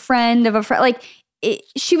family friend of a friend. Like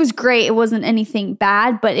she was great. It wasn't anything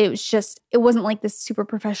bad, but it wasn't like this super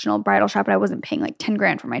professional bridal shop. And I wasn't paying like 10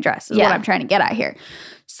 grand for my dress is what I'm trying to get at here.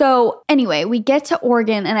 So anyway, we get to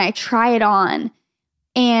Oregon and I try it on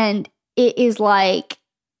and it is like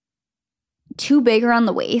too big around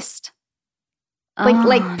the waist. Pretty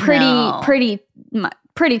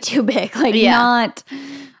too big. Like not...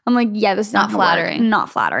 I'm like, yeah, this is not flattering. Not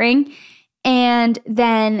flattering. And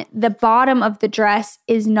then the bottom of the dress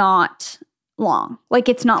is not long. Like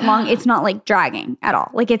it's not long. It's not like dragging at all.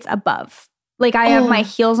 Like it's above. Like I have my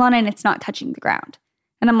heels on and it's not touching the ground.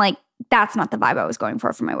 And I'm like, that's not the vibe I was going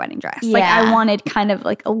for my wedding dress. Yeah. Like I wanted kind of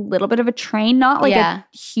like a little bit of a train, not like a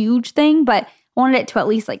huge thing, but I wanted it to at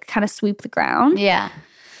least like kind of sweep the ground. Yeah.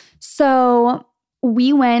 So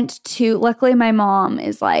we went to, luckily my mom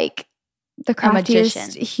is like, the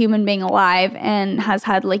craftiest human being alive and has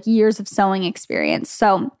had like years of sewing experience.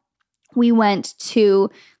 So we went to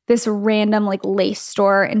this random like lace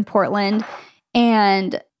store in Portland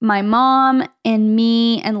and my mom and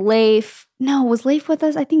me and Leif, was Leif with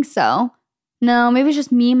us? I think so. No, maybe it's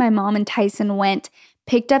just me, my mom and Tyson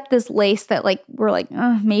picked up this lace that like, we're like,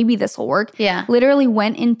 maybe this will work. Yeah. Literally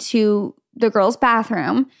went into the girls'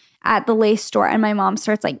 bathroom at the lace store and my mom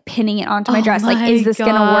starts like pinning it onto my dress. Like, is this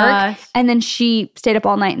going to work? And then she stayed up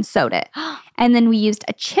all night and sewed it. And then we used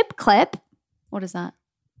a chip clip. What is that?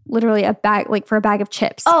 Literally a bag, like for a bag of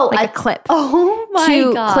chips. Oh, like a clip. Oh my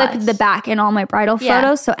to clip the back in all my bridal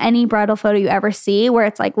photos. So any bridal photo you ever see where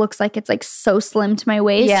it's like, looks like it's like so slim to my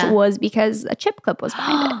waist was because a chip clip was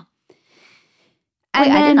behind it.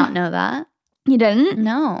 And I did not know that. You didn't?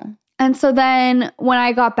 No. And so then when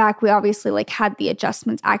I got back, we obviously like had the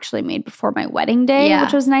adjustments actually made before my wedding day,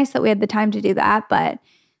 which was nice that we had the time to do that. But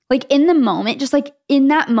like in the moment, just like in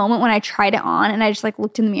that moment when I tried it on and I just like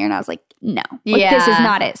looked in the mirror and I was like, no, like this is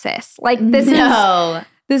not it, sis. Like this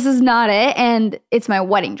is not it. And it's my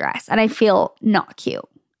wedding dress and I feel not cute.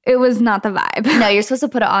 It was not the vibe. No, you're supposed to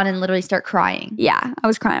put it on and literally start crying. Yeah, I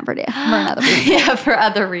was crying for another reason. For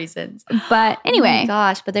other reasons. But anyway. Oh my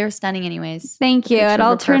gosh, but they were stunning anyways. Thank you. It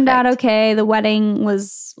all turned out okay. The wedding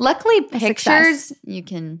was luckily pictures, you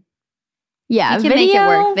can video, make it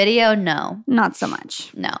work. Video, no. Not so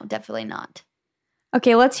much. No, definitely not.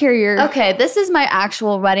 Okay, let's hear your... Okay, this is my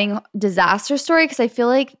actual wedding disaster story because I feel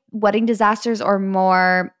like wedding disasters are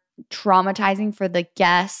more traumatizing for the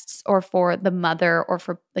guests or for the mother or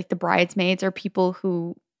for like the bridesmaids or people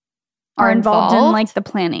who are involved in like the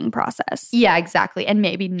planning process. Yeah, exactly. And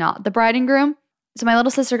maybe not the bride and groom. So my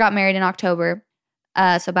little sister got married in October,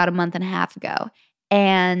 so about a month and a half ago.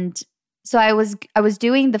 And so I was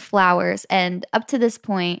doing the flowers, and up to this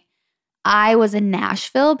point, I was in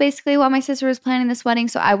Nashville basically while my sister was planning this wedding.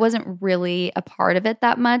 So I wasn't really a part of it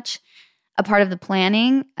that much. A part of the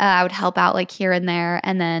planning. I would help out like here and there.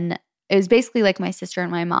 And then it was basically like my sister and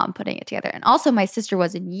my mom putting it together. And also my sister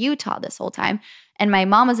was in Utah this whole time. And my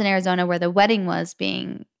mom was in Arizona where the wedding was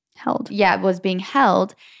being held. Yeah, it was being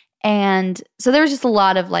held. And so there was just a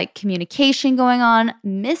lot of like communication going on,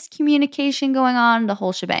 miscommunication going on, the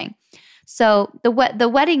whole shebang. So the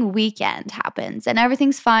wedding weekend happens and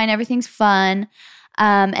everything's fine. Everything's fun.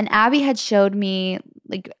 And Abby had showed me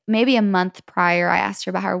like maybe a month prior, I asked her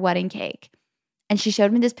about her wedding cake. And she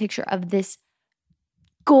showed me this picture of this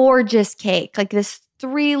gorgeous cake, like this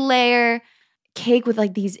 3-layer cake with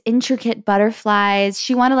like these intricate butterflies.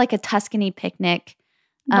 She wanted like a Tuscany picnic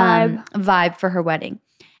vibe for her wedding.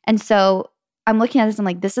 And so I'm looking at this, I'm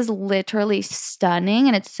like, this is literally stunning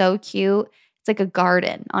and it's so cute. It's like a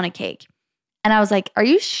garden on a cake. And I was like, are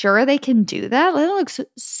you sure they can do that? That looks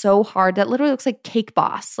so hard. That literally looks like Cake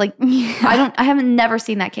Boss. Like I haven't never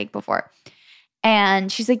seen that cake before.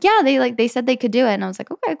 And she's like, yeah, they said they could do it. And I was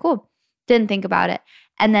like, okay, cool. Didn't think about it.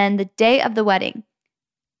 And then the day of the wedding,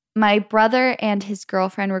 my brother and his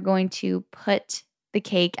girlfriend were going to put the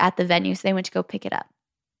cake at the venue. So they went to go pick it up.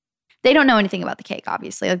 They don't know anything about the cake,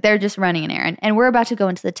 obviously. Like they're just running an errand. And we're about to go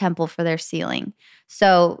into the temple for their sealing.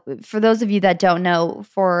 So for those of you that don't know,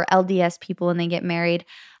 for LDS people when they get married,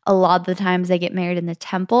 a lot of the times they get married in the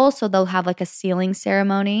temple. So they'll have like a sealing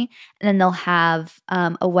ceremony and then they'll have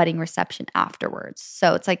a wedding reception afterwards.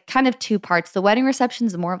 So it's like kind of two parts. The wedding reception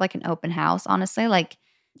is more of like an open house, honestly. Like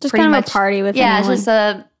just kind of a party with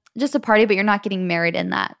anyone. Just a party, but you're not getting married in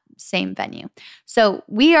that same venue. So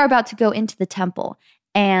we are about to go into the temple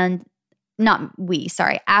and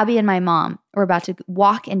Abby and my mom were about to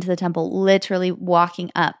walk into the temple, literally walking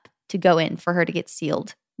up to go in for her to get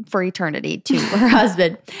sealed for eternity to her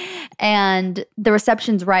husband. And the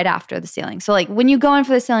reception's right after the sealing. So like when you go in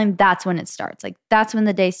for the sealing, that's when it starts. Like that's when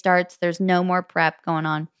the day starts. There's no more prep going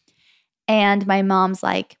on. And my mom's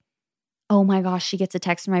like, oh my gosh, she gets a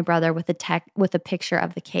text from my brother with a picture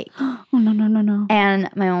of the cake. Oh, no. And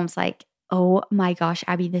my mom's like, oh my gosh,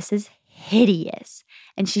 Abby, this is hideous.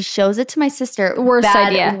 And she shows it to my sister. Worst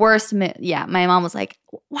idea. Yeah. My mom was like,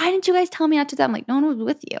 why didn't you guys tell me not to do that? I'm like, no one was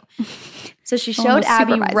with you. So she showed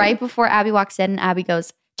Abby right before Abby walks in, and Abby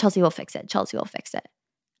goes, Chelsea will fix it. Chelsea will fix it.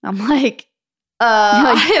 I'm like,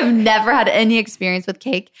 I have never had any experience with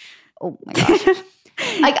cake. Oh my gosh.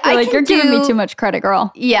 You're giving me too much credit,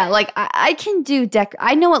 girl. Yeah, like I can do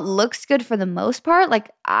I know it looks good for the most part.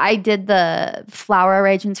 Like I did the flower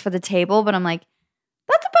arrangements for the table, but I'm like,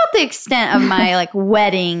 that's about the extent of my like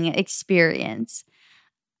wedding experience.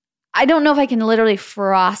 I don't know if I can literally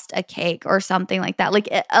frost a cake or something like that, like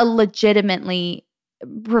a legitimately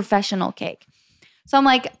professional cake. So I'm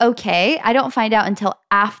like, okay, I don't find out until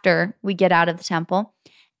after we get out of the temple.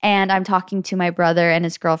 And I'm talking to my brother and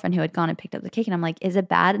his girlfriend who had gone and picked up the cake. And I'm like, is it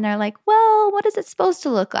bad? And they're like, well, what is it supposed to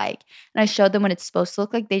look like? And I showed them what it's supposed to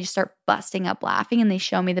look like. They just start busting up laughing and they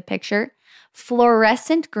show me the picture.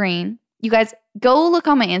 Fluorescent green. You guys go look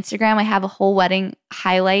on my Instagram. I have a whole wedding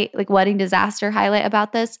highlight, like wedding disaster highlight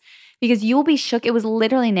about this because you will be shook. It was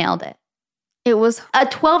literally nailed it. It was a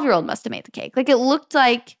 12-year-old must have made the cake. Like it looked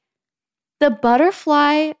like the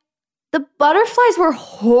butterflies were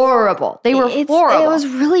horrible. They were horrible. It was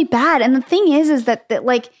really bad. And the thing is that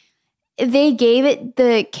like they gave it,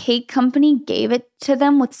 the cake company gave it to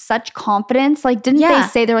them with such confidence. Like, didn't they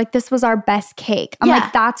say they're like, this was our best cake? I'm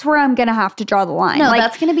like, that's where I'm going to have to draw the line. No, like,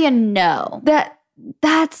 that's going to be a no.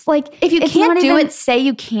 That's like, if you can't do it, say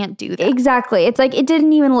you can't do that. Exactly. It's like, it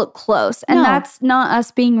didn't even look close. And that's not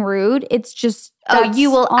us being rude. It's just,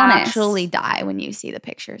 you will honest. Actually die when you see the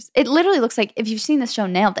pictures. It literally looks like, if you've seen this show,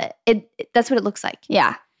 Nailed It. That's what it looks like.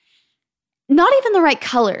 Yeah. Not even the right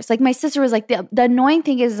colors. Like my sister was like, the annoying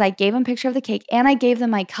thing is I gave them a picture of the cake and I gave them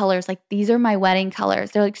my colors. Like these are my wedding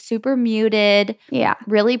colors. They're like super muted. Yeah.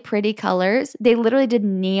 Really pretty colors. They literally did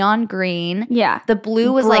neon green. Yeah. The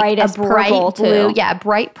blue was like a bright blue. Too. Yeah,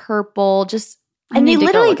 bright purple. And they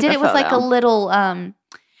literally did it with like a little,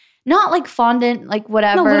 not like fondant, like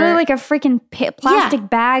whatever. No, literally like a freaking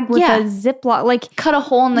plastic bag with a Ziploc. Like cut a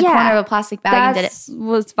hole in the corner of a plastic bag and did it. That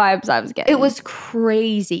was vibes I was getting. It was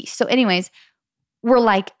crazy. So anyways, we're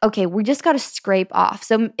like, okay, we just got to scrape off.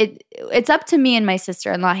 So it's up to me and my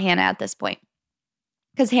sister-in-law, Hannah, at this point.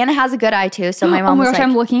 Because Hannah has a good eye too. So my mom was like,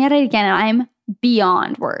 I'm looking at it again and I'm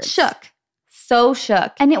beyond words. Shook. So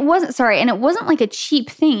shook. And it wasn't like a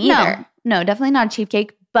cheap thing either. No, definitely not a cheap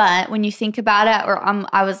cake. But when you think about it,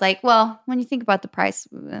 I was like, well, when you think about the price,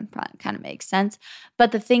 it probably kind of makes sense.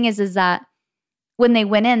 But the thing is that when they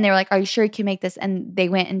went in, they were like, are you sure you can make this? And they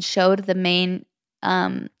went and showed the main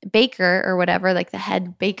baker or whatever, like the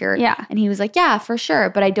head baker. Yeah. And he was like, yeah, for sure.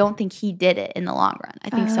 But I don't think he did it in the long run. I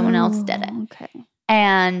think someone else did it. Okay.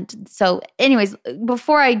 And so anyways,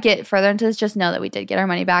 before I get further into this, just know that we did get our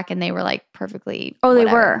money back and they were like perfectly. Oh, whatever.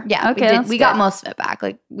 They were? Yeah. Okay. We got most of it back.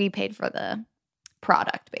 Like we paid for the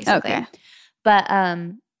product basically. Okay. But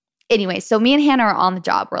anyway, so me and Hannah are on the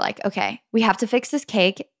job. We're like, okay, we have to fix this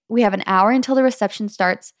cake. We have an hour until the reception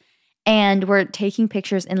starts. And we're taking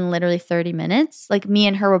pictures in literally 30 minutes. Like me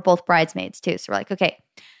and her were both bridesmaids too. So we're like, okay,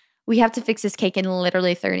 we have to fix this cake in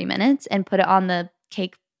literally 30 minutes and put it on the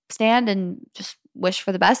cake stand and just wish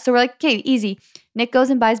for the best. So we're like, okay, easy. Nick goes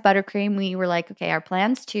and buys buttercream. We were like, okay, our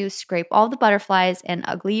plan's to scrape all the butterflies and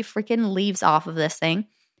ugly freaking leaves off of this thing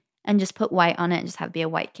and just put white on it and just have it be a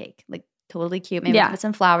white cake. Like totally cute. Maybe put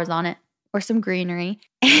some flowers on it or some greenery.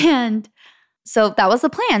 And so that was the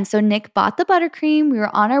plan. So Nick bought the buttercream. We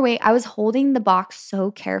were on our way. I was holding the box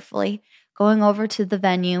so carefully, going over to the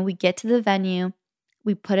venue. We get to the venue.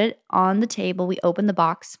 We put it on the table. We opened the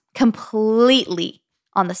box completely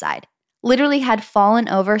on the side. Literally had fallen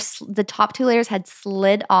over. The top 2 layers had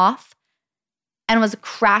slid off and was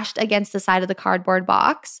crashed against the side of the cardboard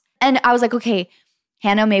box. And I was like, okay,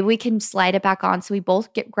 Hannah, maybe we can slide it back on. So we both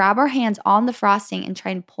grab our hands on the frosting and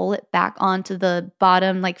try and pull it back onto the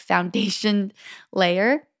bottom like foundation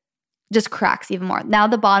layer. Just cracks even more. Now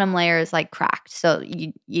the bottom layer is like cracked. So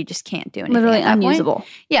you just can't do anything. Literally unusable.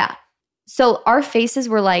 Yeah. So our faces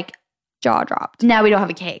were like jaw dropped. Now we don't have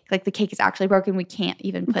a cake. Like the cake is actually broken. We can't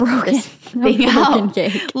even put this thing out.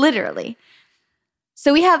 Cake. Literally.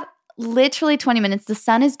 So we have literally 20 minutes. The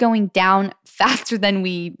sun is going down faster than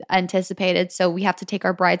we anticipated. So we have to take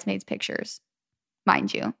our bridesmaids pictures,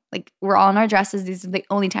 mind you. Like we're all in our dresses. This is the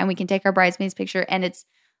only time we can take our bridesmaids picture. And it's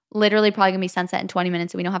literally probably going to be sunset in 20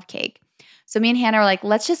 minutes and we don't have cake. So me and Hannah are like,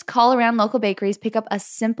 let's just call around local bakeries, pick up a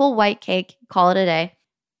simple white cake, call it a day.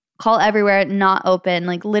 Call everywhere, not open.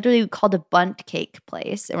 Like literally called a bundt cake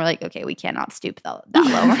place. And we're like, okay, we cannot stoop that low.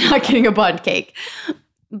 We're not getting a bundt cake.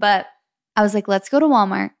 But I was like, let's go to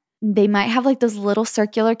Walmart. They might have like those little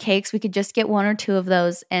circular cakes. We could just get 1 or 2 of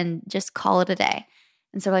those and just call it a day.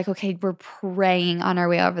 And so we're like, okay, we're praying on our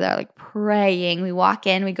way over there, like praying. We walk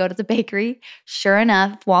in, we go to the bakery. Sure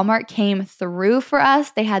enough, Walmart came through for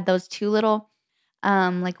us. They had those 2 little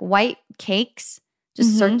like white cakes.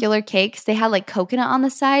 Just circular cakes. They had like coconut on the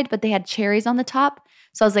side, but they had cherries on the top.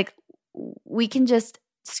 So I was like, we can just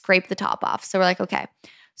scrape the top off. So we're like, okay.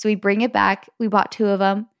 So we bring it back. We bought 2 of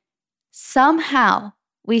them. Somehow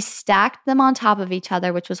we stacked them on top of each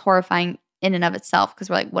other, which was horrifying in and of itself because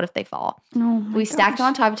we're like, what if they fall? We stacked them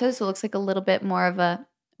on top of each other so it looks like a little bit more of a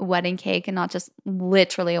wedding cake and not just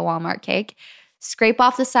literally a Walmart cake. Scrape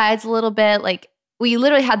off the sides a little bit. Like we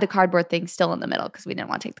literally had the cardboard thing still in the middle because we didn't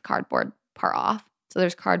want to take the cardboard part off. So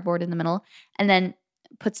there's cardboard in the middle. And then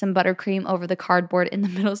put some buttercream over the cardboard in the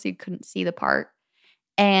middle so you couldn't see the part.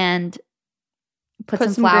 And put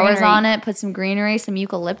some flowers greenery on it, put some greenery, some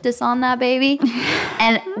eucalyptus on that baby.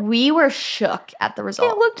 And we were shook at the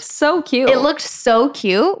result. It looked so cute. It looked so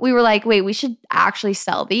cute. We were like, wait, we should actually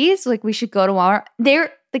sell these. Like we should go to Walmart.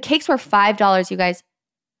 The cakes were $5, you guys.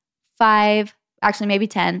 5, actually maybe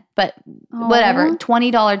 10, but whatever.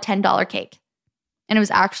 $20, $10 cake. And it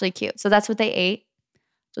was actually cute. So that's what they ate.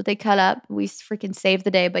 That's what they cut up. We freaking saved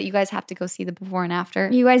the day, but you guys have to go see the before and after.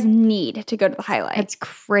 You guys need to go to the highlight. It's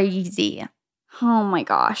crazy. Oh my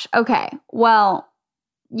gosh. Okay. Well,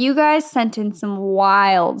 you guys sent in some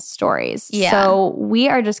wild stories. Yeah. So we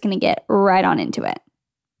are just going to get right on into it.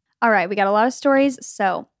 All right. We got a lot of stories.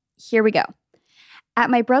 So here we go. At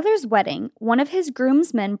my brother's wedding, one of his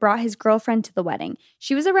groomsmen brought his girlfriend to the wedding.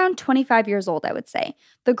 She was around 25 years old, I would say.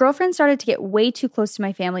 The girlfriend started to get way too close to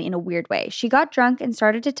my family in a weird way. She got drunk and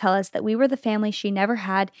started to tell us that we were the family she never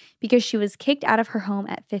had because she was kicked out of her home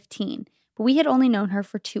at 15. But we had only known her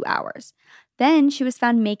for 2 hours. Then she was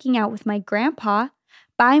found making out with my grandpa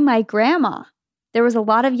by my grandma. There was a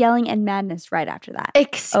lot of yelling and madness right after that.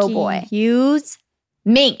 Excuse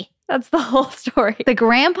me. That's the whole story. The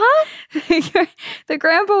grandpa? The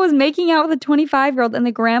grandpa was making out with a 25-year-old and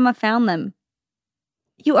the grandma found them.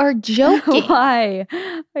 You are joking. Why?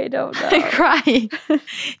 I don't know. I'm crying.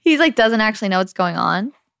 He's like, doesn't actually know what's going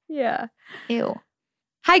on. Yeah. Ew.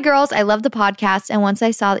 Hi, girls. I love the podcast. And once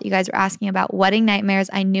I saw that you guys were asking about wedding nightmares,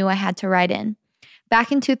 I knew I had to write in.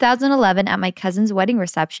 Back in 2011, at my cousin's wedding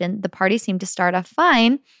reception, the party seemed to start off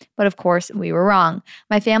fine, but of course, we were wrong.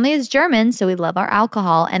 My family is German, so we love our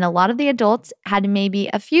alcohol, and a lot of the adults had maybe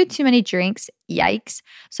a few too many drinks. Yikes.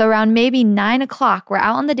 So around maybe 9 o'clock, we're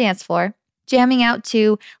out on the dance floor, jamming out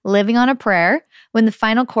to Living on a Prayer. When the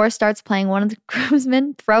final chorus starts playing, one of the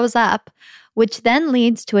groomsmen throws up, which then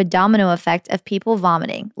leads to a domino effect of people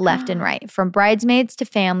vomiting left and right, from bridesmaids to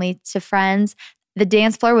family to friends. The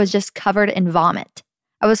dance floor was just covered in vomit.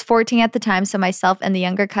 I was 14 at the time, so myself and the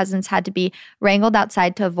younger cousins had to be wrangled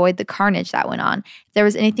outside to avoid the carnage that went on. If there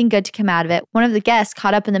was anything good to come out of it, one of the guests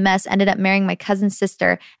caught up in the mess ended up marrying my cousin's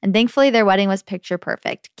sister, and thankfully their wedding was picture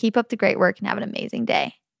perfect. Keep up the great work and have an amazing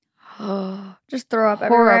day. Just throw up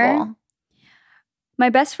everywhere. Horrible. My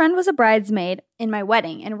best friend was a bridesmaid in my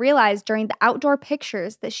wedding and realized during the outdoor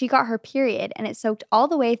pictures that she got her period and it soaked all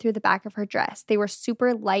the way through the back of her dress. They were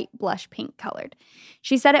super light blush pink colored.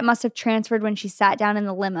 She said it must have transferred when she sat down in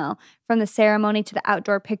the limo from the ceremony to the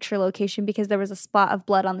outdoor picture location because there was a spot of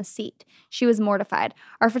blood on the seat. She was mortified.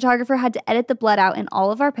 Our photographer had to edit the blood out in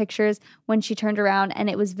all of our pictures when she turned around, and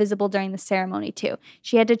it was visible during the ceremony too.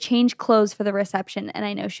 She had to change clothes for the reception, and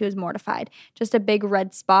I know she was mortified. Just a big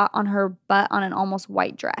red spot on her butt on an almost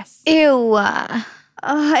white dress. Ew.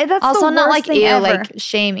 That's also the not worst like thing ew, ever. like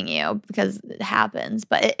shaming you because it happens,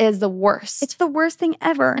 but it is the worst. It's the worst thing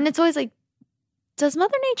ever. And it's always like, does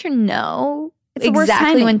Mother Nature know It's the worst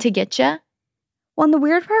exactly timing. when to get you? Well, and the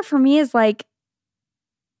weird part for me is like,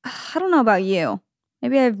 I don't know about you.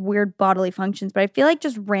 Maybe I have weird bodily functions, but I feel like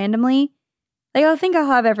just randomly, like I'll think I'll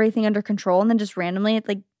have everything under control, and then just randomly, it's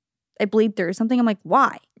like I bleed through something. I'm like,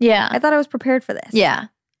 why? Yeah. I thought I was prepared for this. Yeah.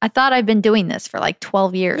 I thought I've been doing this for like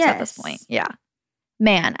 12 years at this Yes. point. Yeah.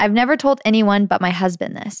 Man, I've never told anyone but my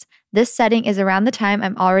husband this. This setting is around the time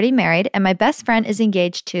I'm already married, and my best friend is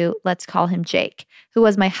engaged to, let's call him Jake, who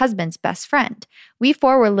was my husband's best friend. We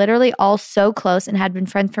four were literally all so close and had been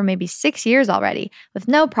friends for maybe 6 years already, with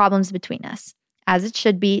no problems between us. As it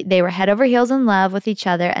should be, they were head over heels in love with each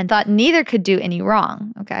other and thought neither could do any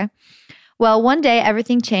wrong, okay? Well, one day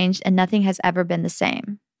everything changed and nothing has ever been the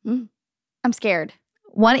same. I'm scared.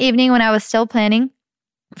 One evening when I was still planning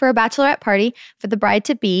for a bachelorette party for the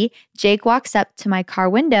bride-to-be, Jake walks up to my car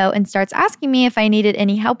window and starts asking me if I needed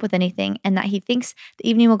any help with anything and that he thinks the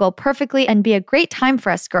evening will go perfectly and be a great time for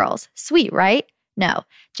us girls. Sweet, right? No,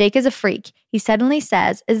 Jake is a freak. He suddenly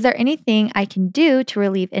says, is there anything I can do to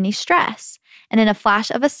relieve any stress? And in a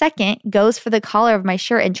flash of a second, goes for the collar of my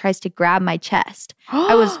shirt and tries to grab my chest.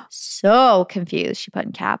 I was so confused, she put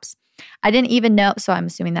in caps. I didn't even know, so I'm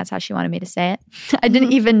assuming that's how she wanted me to say it. I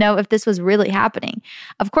didn't even know if this was really happening.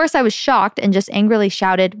 Of course, I was shocked and just angrily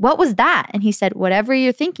shouted, what was that? And he said, whatever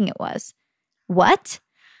you're thinking it was. What?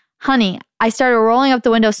 Honey, I started rolling up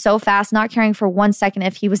the window so fast, not caring for 1 second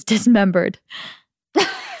if he was dismembered.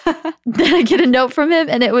 Then I get a note from him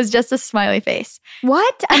and it was just a smiley face.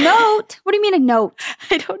 What? A note? What do you mean a note?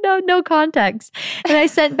 I don't know, no context. And I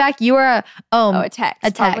sent back, you are a, a text.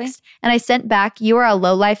 a probably. text. And I sent back, you are a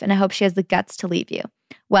lowlife and I hope she has the guts to leave you.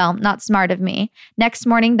 Well, not smart of me. Next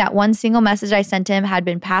morning, that one single message I sent him had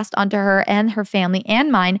been passed on to her and her family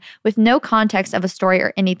and mine with no context of a story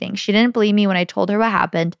or anything. She didn't believe me when I told her what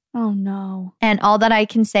happened. Oh, no. And all that I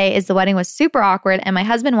can say is the wedding was super awkward and my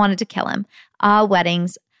husband wanted to kill him.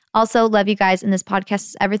 Weddings. Also, love you guys. And this podcast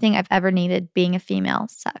is everything I've ever needed. Being a female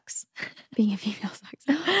sucks. Being a female sucks.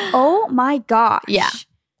 Oh, my gosh. Yeah.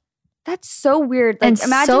 That's so weird. Like, And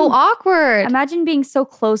so awkward. Imagine being so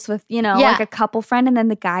close with, Yeah. like a couple friend, and then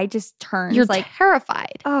the guy just turns You're like,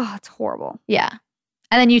 terrified. oh, it's horrible. Yeah.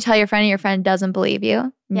 And then you tell your friend and your friend doesn't believe you.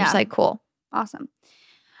 And you're just Yeah. like, cool. Awesome.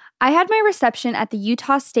 I had my reception at the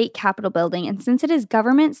Utah State Capitol building, and since it is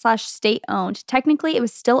government/state owned, technically it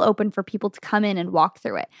was still open for people to come in and walk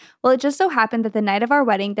through it. Well, it just so happened that the night of our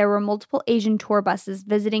wedding, there were multiple Asian tour buses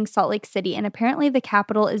visiting Salt Lake City, and apparently the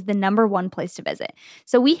Capitol is the #1 place to visit.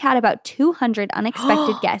 So we had about 200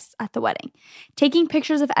 unexpected guests at the wedding, taking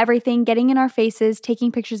pictures of everything, getting in our faces,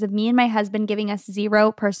 taking pictures of me and my husband, giving us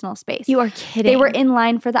zero personal space. You are kidding. They were in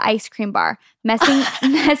line for the ice cream bar,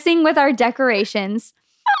 messing with our decorations,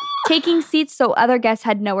 taking seats so other guests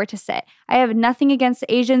had nowhere to sit. I have nothing against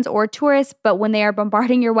Asians or tourists, but when they are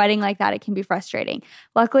bombarding your wedding like that, it can be frustrating.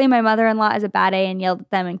 Luckily, my mother-in-law is a bad A and yelled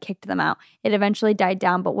at them and kicked them out. It eventually died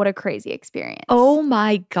down, but what a crazy experience. Oh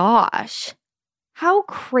my gosh. How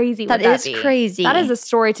crazy would That that is be? crazy. That is a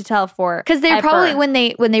story to tell for Because they ever. probably, when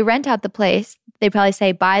they rent out the place, they probably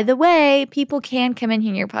say, by the way, people can come in here.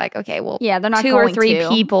 And you're probably like, okay, well, Yeah, they're not 2 or going 3 to.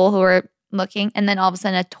 people who are looking. And then all of a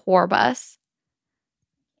sudden a tour bus.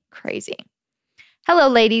 Crazy. Hello,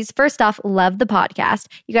 ladies. First off, love the podcast.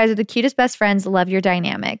 You guys are the cutest best friends. Love your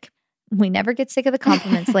dynamic. We never get sick of the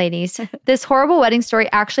compliments, ladies. This horrible wedding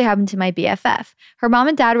story actually happened to my BFF. Her mom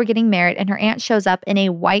and dad were getting married, and her aunt shows up in a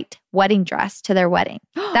white wedding dress to their wedding.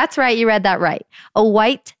 That's right. You read that right. A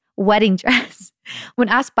white wedding dress. When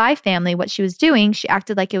asked by family what she was doing, she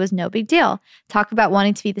acted like it was no big deal. Talk about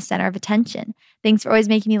wanting to be the center of attention. Thanks for always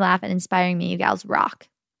making me laugh and inspiring me. You gals rock.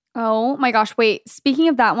 Oh my gosh, wait. Speaking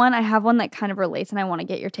of that one, I have one that kind of relates and I want to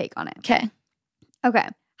get your take on it. Okay. Okay.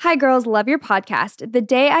 Hi girls, love your podcast. The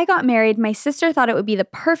day I got married, my sister thought it would be the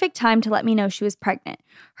perfect time to let me know she was pregnant.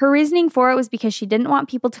 Her reasoning for it was because she didn't want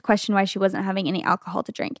people to question why she wasn't having any alcohol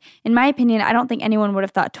to drink. In my opinion, I don't think anyone would have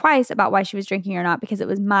thought twice about why she was drinking or not because it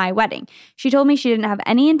was my wedding. She told me she didn't have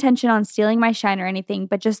any intention on stealing my shine or anything,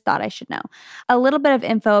 but just thought I should know. A little bit of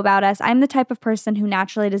info about us. I'm the type of person who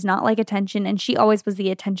naturally does not like attention, and she always was the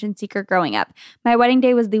attention seeker growing up. My wedding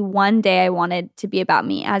day was the one day I wanted to be about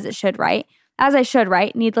me, as it should, right? As I should,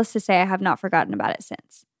 right? Needless to say, I have not forgotten about it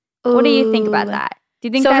since. Ooh. What do you think about that? Do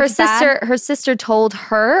you think so? That's her sister told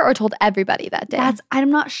her or told everybody that day?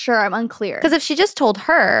 I'm not sure. I'm unclear. Because if she just told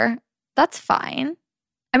her, that's fine.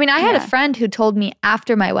 I mean, I had a friend who told me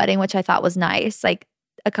after my wedding, which I thought was nice. Like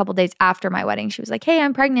a couple days after my wedding, she was like, "Hey,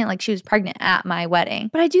 I'm pregnant." Like she was pregnant at my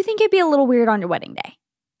wedding. But I do think it'd be a little weird on your wedding day.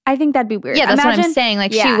 I think that'd be weird. Yeah, that's what I'm saying.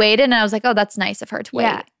 Like she waited, and I was like, "Oh, that's nice of her to wait."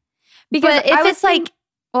 Yeah. Because if it's like.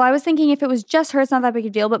 Well, I was thinking if it was just her, it's not that big a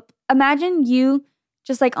deal. But imagine you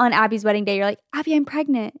just like on Abby's wedding day, you're like, "Abby, I'm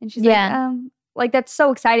pregnant." And she's like that's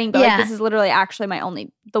so exciting. But like this is literally actually my one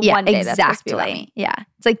day that's supposed to be about me. Yeah.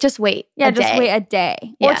 It's like, just wait wait a day.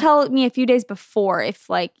 Yeah. Or tell me a few days before if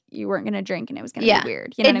like you weren't going to drink and it was going to be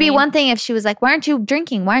weird. You know It'd be one thing if she was like, "Why aren't you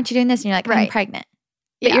drinking? Why aren't you doing this?" And you're like, "I'm pregnant."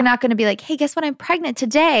 But you're not going to be like, "Hey, guess what? I'm pregnant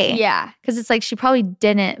today." Yeah. Because it's like she probably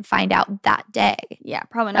didn't find out that day. Yeah,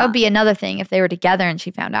 probably not. That would be another thing if they were together and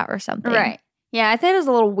she found out or something. Right. Yeah, I think it was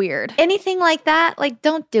a little weird. Anything like that, like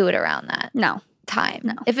don't do it around that time.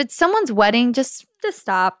 No. If it's someone's wedding, just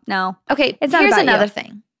stop. No. Okay, here's another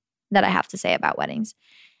thing that I have to say about weddings.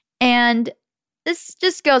 And this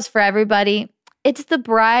just goes for everybody. It's the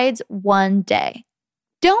bride's one day.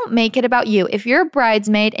 Don't make it about you. If you're a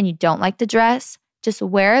bridesmaid and you don't like the dress, just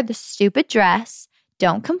wear the stupid dress.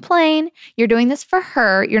 Don't complain. You're doing this for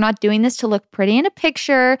her. You're not doing this to look pretty in a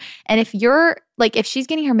picture. And if she's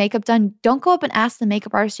getting her makeup done, don't go up and ask the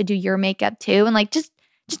makeup artist to do your makeup too. And like, just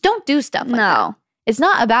don't do stuff like that. It's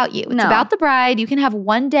not about you. It's about the bride. You can have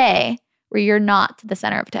one day where you're not the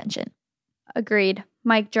center of attention. Agreed.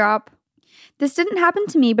 Mic drop. This didn't happen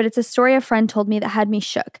to me, but it's a story a friend told me that had me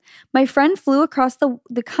shook. My friend flew across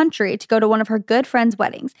the country to go to one of her good friend's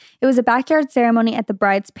weddings. It was a backyard ceremony at the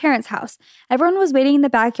bride's parents' house. Everyone was waiting in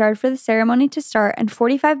the backyard for the ceremony to start, and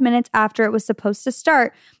 45 minutes after it was supposed to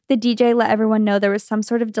start, the DJ let everyone know there was some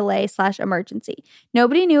sort of delay/emergency.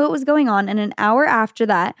 Nobody knew what was going on, and an hour after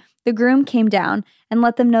that, the groom came down and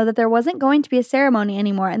let them know that there wasn't going to be a ceremony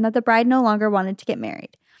anymore and that the bride no longer wanted to get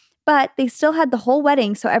married. But they still had the whole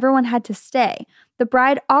wedding, so everyone had to stay. The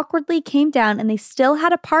bride awkwardly came down and they still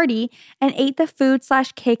had a party and ate the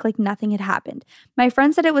food/cake like nothing had happened. My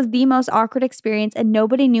friend said it was the most awkward experience and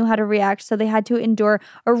nobody knew how to react, so they had to endure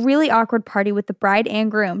a really awkward party with the bride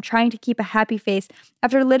and groom trying to keep a happy face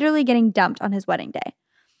after literally getting dumped on his wedding day.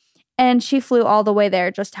 And she flew all the way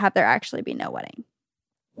there just to have there actually be no wedding.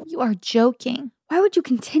 You are joking. Why would you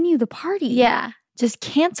continue the party? Yeah. Just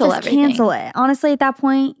cancel everything. Cancel it. Honestly, at that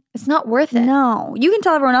point, it's not worth it. No. You can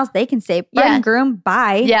tell everyone else they can say, bride and groom,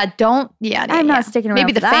 bye. Yeah, don't. Yeah, I'm not sticking around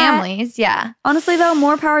Maybe for the families, yeah. Honestly, though,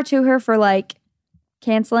 more power to her for like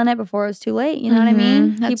canceling it before it was too late. You know what I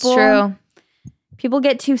mean? That's true. People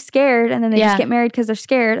get too scared and then they just get married because they're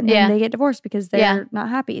scared and then they get divorced because they're not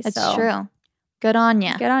happy. That's true. Good on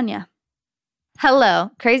ya. Good on ya. Hello,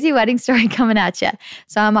 crazy wedding story coming at you.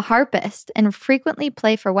 So I'm a harpist and frequently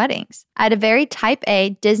play for weddings. I had a very type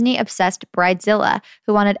A, Disney-obsessed bridezilla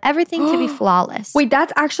who wanted everything to be flawless. Wait,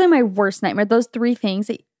 that's actually my worst nightmare. Those three things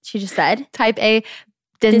that she just said. Type A,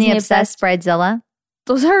 Disney-obsessed bridezilla.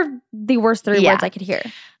 Those are the worst three words I could hear.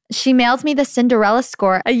 She mailed me the Cinderella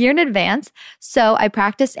score a year in advance, so I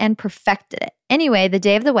practiced and perfected it. Anyway, the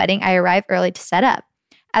day of the wedding, I arrived early to set up.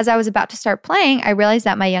 As I was about to start playing, I realized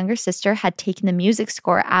that my younger sister had taken the music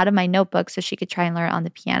score out of my notebook so she could try and learn on the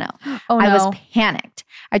piano. Oh, no. I was panicked.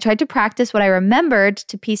 I tried to practice what I remembered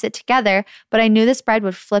to piece it together, but I knew this bride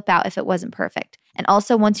would flip out if it wasn't perfect. And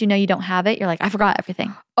also, once you know you don't have it, you're like, I forgot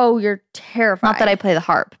everything. Oh, you're terrified. Not that I play the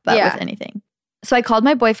harp, but with anything. So I called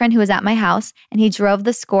my boyfriend who was at my house, and he drove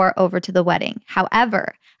the score over to the wedding.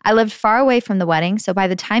 However, I lived far away from the wedding, so by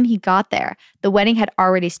the time he got there, the wedding had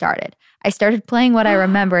already started. I started playing what I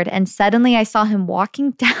remembered, and suddenly I saw him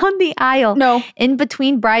walking down the aisle in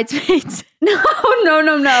between bridesmaids. No.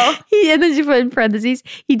 And then she put in parentheses,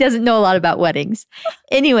 he doesn't know a lot about weddings.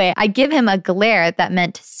 Anyway, I give him a glare that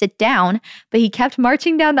meant sit down, but he kept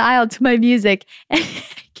marching down the aisle to my music and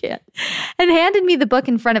handed me the book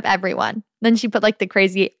in front of everyone. Then she put like the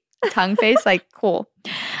crazy tongue face, like, cool.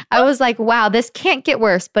 I was like, wow, this can't get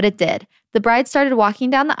worse, but it did. The bride started walking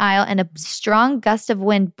down the aisle and a strong gust of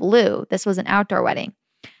wind blew. This was an outdoor wedding.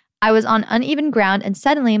 I was on uneven ground and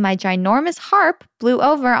suddenly my ginormous harp blew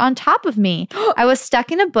over on top of me. I was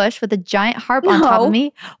stuck in a bush with a giant harp on top of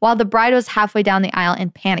me while the bride was halfway down the aisle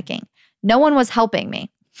and panicking. No one was helping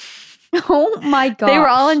me. Oh my God. They were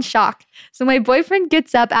all in shock. So my boyfriend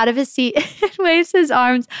gets up out of his seat and waves his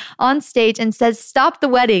arms on stage and says, "Stop the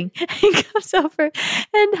wedding." He comes over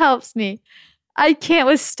and helps me. I can't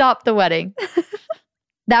with "stop the wedding."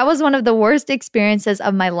 That was one of the worst experiences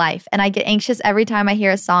of my life, and I get anxious every time I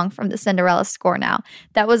hear a song from the Cinderella score now.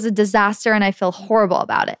 That was a disaster, and I feel horrible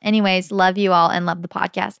about it. Anyways, love you all and love the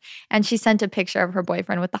podcast. And she sent a picture of her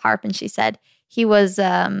boyfriend with the harp, and she said he was,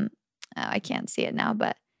 I can't see it now,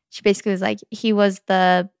 but she basically was like, he was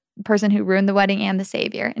the person who ruined the wedding and the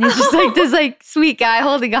savior. And he's just like this like sweet guy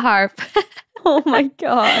holding a harp. Oh my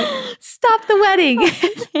God. Stop the wedding.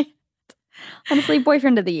 Honestly,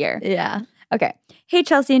 boyfriend of the year. Yeah. Okay. Hey,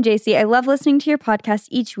 Chelsea and JC. I love listening to your podcast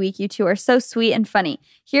each week. You two are so sweet and funny.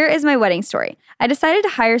 Here is my wedding story. I decided to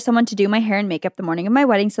hire someone to do my hair and makeup the morning of my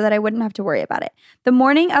wedding so that I wouldn't have to worry about it. The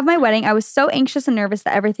morning of my wedding, I was so anxious and nervous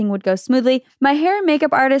that everything would go smoothly. My hair and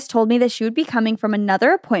makeup artist told me that she would be coming from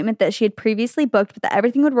another appointment that she had previously booked, but that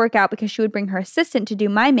everything would work out because she would bring her assistant to do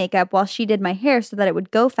my makeup while she did my hair so that it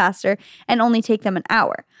would go faster and only take them an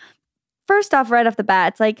hour. First off, right off the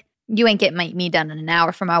bat, it's like, you ain't getting me done in an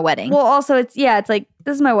hour for my wedding. Well, also, it's like,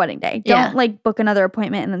 this is my wedding day. Don't like book another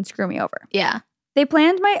appointment and then screw me over. Yeah. They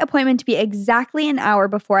planned my appointment to be exactly an hour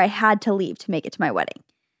before I had to leave to make it to my wedding.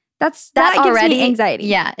 That gives me anxiety.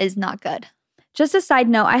 Yeah, is not good. Just a side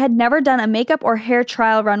note, I had never done a makeup or hair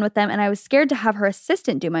trial run with them, and I was scared to have her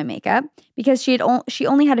assistant do my makeup because she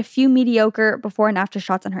only had a few mediocre before and after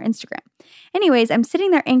shots on her Instagram. Anyways, I'm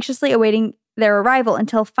sitting there anxiously awaiting their arrival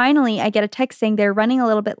until finally I get a text saying they're running a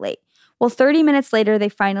little bit late. Well, 30 minutes later, they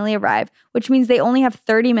finally arrive, which means they only have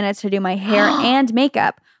 30 minutes to do my hair and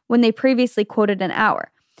makeup when they previously quoted an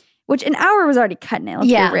hour, which an hour was already cutting it.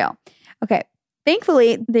 Let's be real. Okay.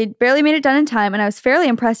 Thankfully, they barely made it done in time, and I was fairly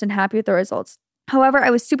impressed and happy with the results. However, I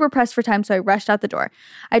was super pressed for time, so I rushed out the door.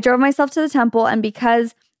 I drove myself to the temple, and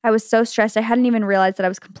because I was so stressed, I hadn't even realized that I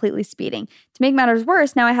was completely speeding. To make matters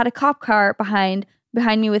worse, now I had a cop car behind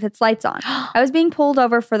me with its lights on. I was being pulled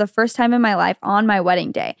over for the first time in my life on my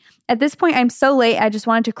wedding day. At this point, I'm so late, I just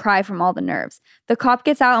wanted to cry from all the nerves. The cop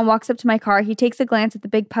gets out and walks up to my car. He takes a glance at the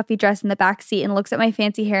big puffy dress in the back seat and looks at my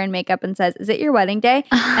fancy hair and makeup and says, "Is it your wedding day?"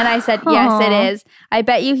 And I said, "Yes, it is." I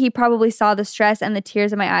bet you he probably saw the stress and the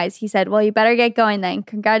tears in my eyes. He said, "Well, you better get going then.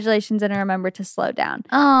 Congratulations, and remember to slow down."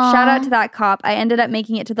 Aww. Shout out to that cop. I ended up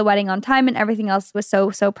making it to the wedding on time and everything else was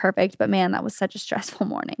so perfect. But man, that was such a stressful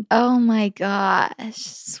morning. Oh my gosh.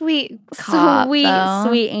 Sweet cop.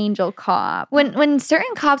 Sweet angel cop. When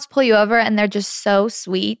certain cops pull you over and they're just so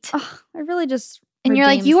sweet. I really just and you're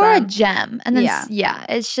like, you are a them. gem. And then,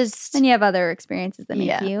 it's just. And you have other experiences that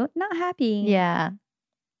make you not happy. Yeah.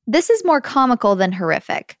 This is more comical than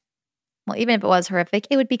horrific. Well, even if it was horrific,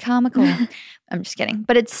 it would be comical. I'm just kidding.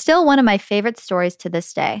 But it's still one of my favorite stories to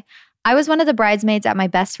this day. I was one of the bridesmaids at my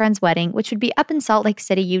best friend's wedding, which would be up in Salt Lake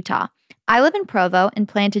City, Utah. I live in Provo and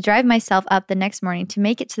plan to drive myself up the next morning to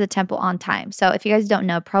make it to the temple on time. So if you guys don't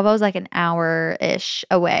know, Provo is like an hour-ish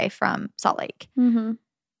away from Salt Lake. Mm-hmm.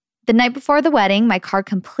 The night before the wedding, my car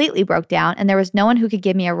completely broke down and there was no one who could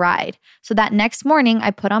give me a ride. So that next morning,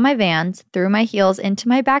 I put on my Vans, threw my heels into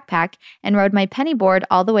my backpack, and rode my penny board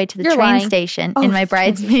all the way to the train station in my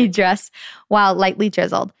bridesmaid dress while lightly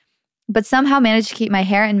drizzled. But somehow managed to keep my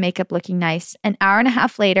hair and makeup looking nice. An hour and a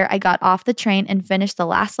half later, I got off the train and finished the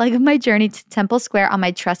last leg of my journey to Temple Square on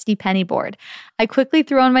my trusty penny board. I quickly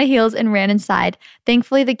threw on my heels and ran inside.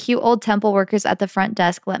 Thankfully, the cute old temple workers at the front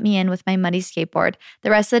desk let me in with my muddy skateboard. The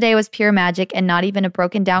rest of the day was pure magic, and not even a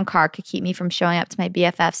broken down car could keep me from showing up to my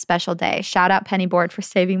BFF's special day. Shout out Penny Board for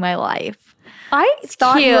saving my life. I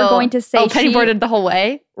thought you were going to say penny boarded the whole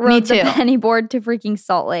way? Rode the penny board to freaking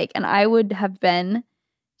Salt Lake, and I would have been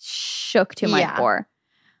shook to my core.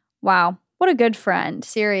 Wow. What a good friend.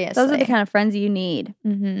 Seriously. Those are the kind of friends you need.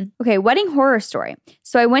 Mm-hmm. Okay, wedding horror story.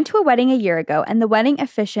 So I went to a wedding a year ago, and the wedding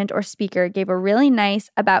officiant or speaker gave a really nice,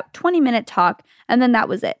 about 20-minute talk, and then that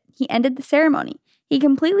was it. He ended the ceremony. He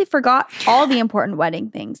completely forgot all the important wedding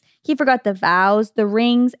things. He forgot the vows, the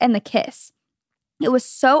rings, and the kiss. It was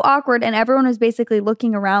so awkward, and everyone was basically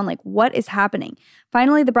looking around like, what is happening?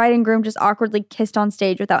 Finally, the bride and groom just awkwardly kissed on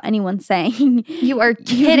stage without anyone saying, "You are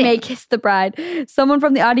kidding. You may kiss the bride." Someone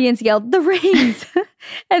from the audience yelled, "The rings!"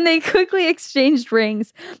 And they quickly exchanged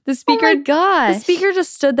rings. The speaker, oh my gosh. The speaker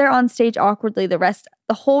just stood there on stage awkwardly the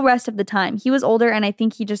whole rest of the time. He was older, and I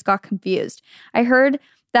think he just got confused. I heard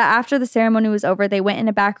that after the ceremony was over, they went in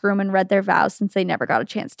a back room and read their vows since they never got a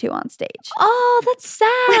chance to on stage. Oh, that's sad.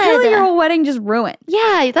 I feel like your whole wedding just ruined.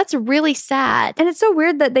 Yeah, that's really sad. And it's so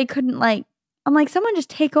weird that they couldn't like, I'm like, someone just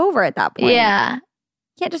take over at that point. Yeah. You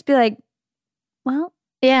can't just be like, well,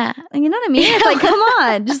 Yeah. you know what I mean? It's like, come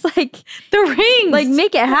on, just like The rings. like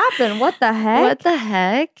make it happen. What the heck? What the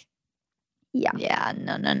heck? Yeah. Yeah,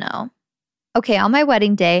 no. Okay, on my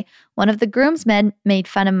wedding day, one of the groomsmen made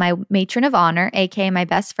fun of my matron of honor, aka my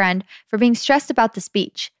best friend, for being stressed about the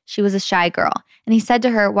speech. She was a shy girl. And he said to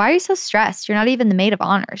her, "Why are you so stressed? You're not even the maid of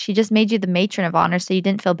honor. She just made you the matron of honor so you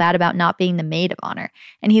didn't feel bad about not being the maid of honor."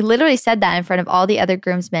 And he literally said that in front of all the other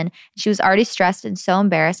groomsmen. She was already stressed and so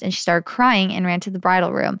embarrassed, and she started crying and ran to the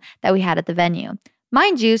bridal room that we had at the venue.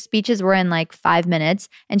 Mind you, speeches were in like 5 minutes,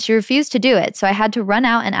 and she refused to do it. So I had to run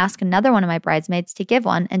out and ask another one of my bridesmaids to give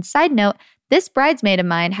one. And side note, this bridesmaid of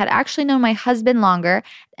mine had actually known my husband longer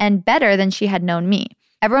and better than she had known me.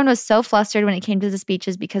 Everyone was so flustered when it came to the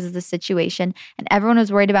speeches because of the situation, and everyone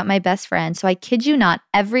was worried about my best friend. So I kid you not,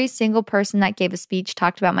 every single person that gave a speech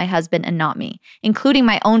talked about my husband and not me, including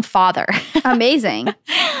my own father. Amazing.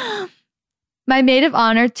 My maid of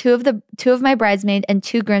honor, two of my bridesmaids, and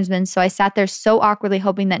 2 groomsmen, so I sat there so awkwardly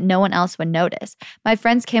hoping that no one else would notice. My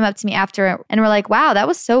friends came up to me after and were like, "Wow, that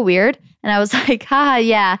was so weird." And I was like, haha,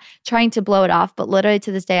 yeah, trying to blow it off. But literally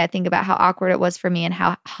to this day, I think about how awkward it was for me and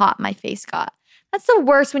how hot my face got. That's the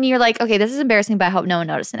worst when you're like, okay, this is embarrassing, but I hope no one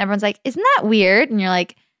noticed. And everyone's like, "Isn't that weird?" And you're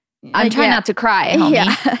like, I'm trying not to cry, homie.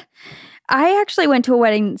 Yeah. I actually went to a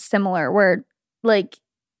wedding similar where like,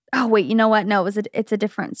 oh wait, you know what? No, it's a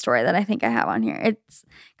different story that I think I have on here. It's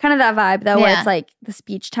kind of that vibe though, where it's like the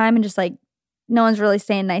speech time and just like no one's really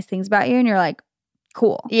saying nice things about you, and you're like,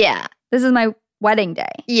 cool. Yeah. This is my wedding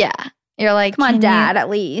day. Yeah. You're like, come on, Dad, at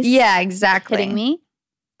least. Yeah, exactly. Kidding me?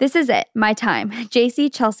 This is it. My time.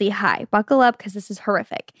 JC, Chelsea, hi. Buckle up because this is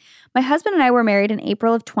horrific. My husband and I were married in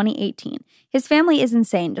April of 2018. His family is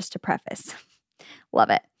insane, just to preface. Love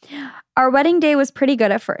it. Our wedding day was pretty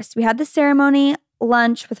good at first. We had the ceremony,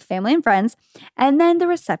 lunch with family and friends, and then the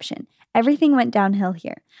reception. Everything went downhill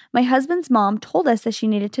here. My husband's mom told us that she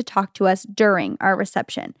needed to talk to us during our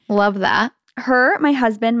reception. Love that. Her, my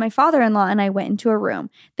husband, my father-in-law, and I went into a room.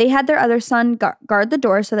 They had their other son guard the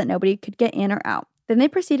door so that nobody could get in or out. Then they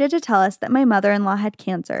proceeded to tell us that my mother-in-law had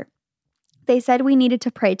cancer. They said we needed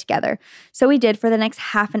to pray together, so we did for the next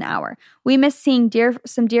half an hour. We missed seeing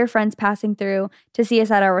some dear friends passing through to see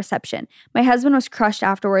us at our reception. My husband was crushed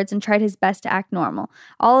afterwards and tried his best to act normal.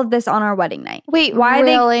 All of this on our wedding night. Wait,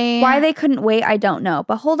 really? Why they couldn't wait, I don't know.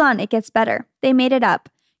 But hold on, it gets better. They made it up.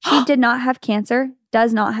 She did not have cancer,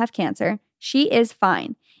 does not have cancer. She is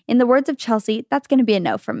fine. In the words of Chelsea, that's going to be a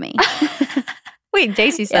no from me. Wait,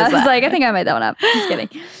 JC says I was that. like, I think I made that one up. Just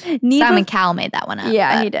kidding. Simon Cowell made that one up.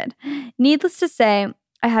 Yeah, he did. Needless to say,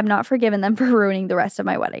 I have not forgiven them for ruining the rest of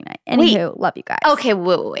my wedding night. Anywho, love you guys. Okay,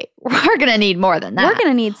 wait. We're going to need more than that. We're going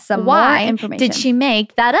to need some more information. Did she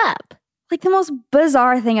make that up? Like the most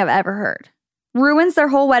bizarre thing I've ever heard. Ruins their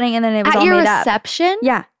whole wedding and then it was all made up. At your reception?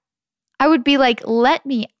 Yeah. I would be like, let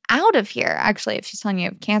me out of here. Actually, if she's telling you you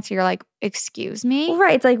have cancer, you're like, excuse me? Well,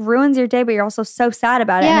 right. It's like ruins your day, but you're also so sad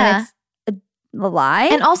about it. Yeah. And then it's a lie.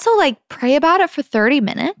 And also like pray about it for 30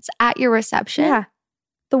 minutes at your reception. Yeah.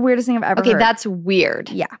 The weirdest thing I've ever heard. Okay, that's weird.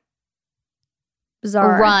 Yeah.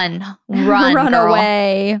 Bizarre. Run, Run girl.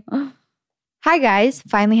 away. Hi guys,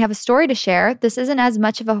 finally have a story to share. This isn't as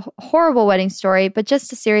much of a horrible wedding story, but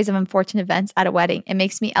just a series of unfortunate events at a wedding. It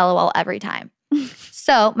makes me LOL every time.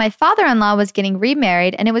 So my father-in-law was getting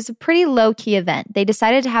remarried and it was a pretty low-key event. They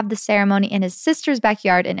decided to have the ceremony in his sister's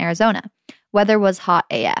backyard in Arizona. Weather was hot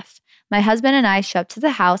AF. My husband and I show up to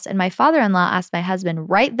the house and my father-in-law asked my husband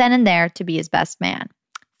right then and there to be his best man.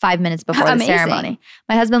 5 minutes before the ceremony.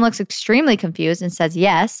 My husband looks extremely confused and says,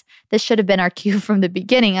 yes, this should have been our cue from the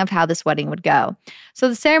beginning of how this wedding would go. So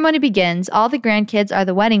the ceremony begins. All the grandkids are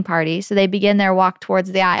the wedding party, so they begin their walk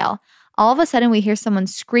towards the aisle. All of a sudden, we hear someone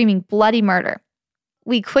screaming bloody murder.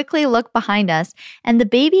 We quickly look behind us, and the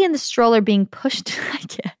baby in the stroller being pushed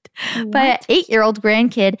by an 8-year-old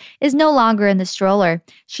grandkid is no longer in the stroller.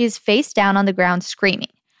 She is face down on the ground screaming.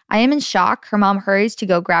 I am in shock. Her mom hurries to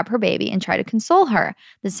go grab her baby and try to console her.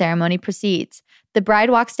 The ceremony proceeds. The bride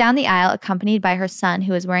walks down the aisle accompanied by her son,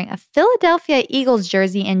 who is wearing a Philadelphia Eagles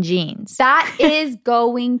jersey and jeans. That is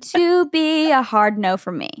going to be a hard no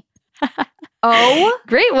from me. Oh,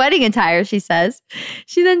 great wedding attire, she says.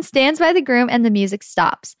 She then stands by the groom and the music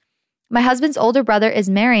stops. My husband's older brother is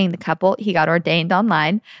marrying the couple. He got ordained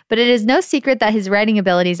online, but it is no secret that his writing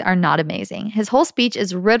abilities are not amazing. His whole speech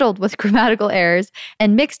is riddled with grammatical errors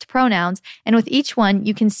and mixed pronouns, and with each one,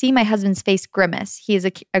 you can see my husband's face grimace. He is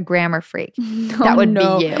a grammar freak. That would be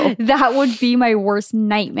you. That would be my worst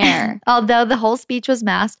nightmare. Although the whole speech was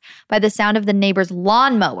masked by the sound of the neighbor's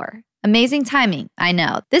lawnmower. Amazing timing, I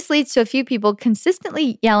know. This leads to a few people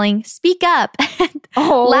consistently yelling, "Speak up,"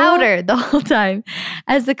 louder the whole time.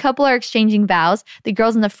 As the couple are exchanging vows, the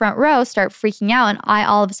girls in the front row start freaking out, and I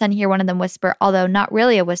all of a sudden hear one of them whisper, although not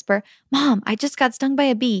really a whisper, "Mom, I just got stung by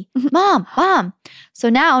a bee. Mom, Mom." So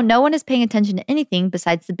now no one is paying attention to anything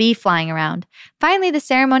besides the bee flying around. Finally, the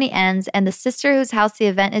ceremony ends, and the sister whose house the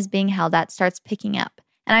event is being held at starts picking up.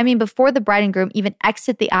 And I mean, before the bride and groom even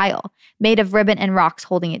exit the aisle, made of ribbon and rocks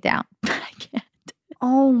holding it down. I can't.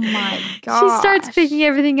 Oh my God. She starts picking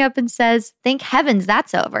everything up and says, "Thank heavens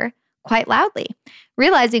that's over," quite loudly.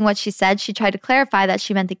 Realizing what she said, she tried to clarify that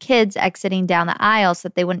she meant the kids exiting down the aisle so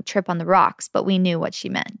that they wouldn't trip on the rocks, but we knew what she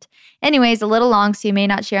meant. Anyways, a little long, so you may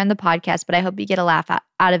not share in the podcast, but I hope you get a laugh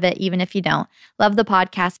out of it, even if you don't. Love the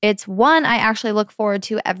podcast. It's one I actually look forward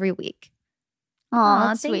to every week. Oh,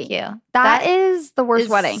 that's thank sweet. you. That is the worst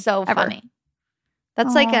wedding So ever. funny.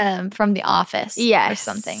 That's like from The Office or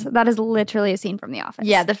something. That is literally a scene from The Office.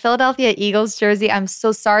 Yeah, the Philadelphia Eagles jersey. I'm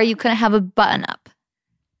so sorry you couldn't have a button up.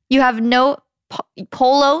 You have no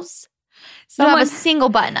polos. You don't have a single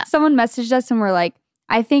button up. Someone messaged us and we're like,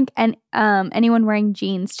 I think anyone wearing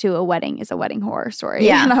jeans to a wedding is a wedding horror story.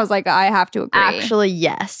 Yeah. And I was like, I have to agree. Actually,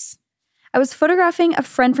 yes. I was photographing a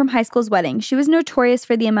friend from high school's wedding. She was notorious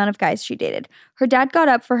for the amount of guys she dated. Her dad got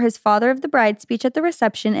up for his father of the bride speech at the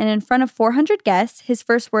reception, and in front of 400 guests, his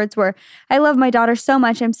first words were, "I love my daughter so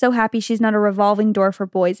much. I'm so happy she's not a revolving door for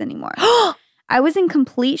boys anymore." I was in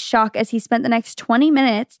complete shock as he spent the next 20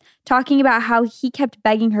 minutes talking about how he kept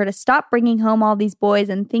begging her to stop bringing home all these boys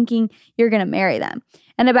and thinking you're going to marry them,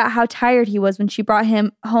 and about how tired he was when she brought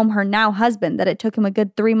him home her now husband, that it took him a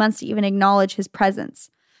good 3 months to even acknowledge his presence.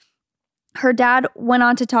 Her dad went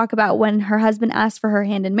on to talk about when her husband asked for her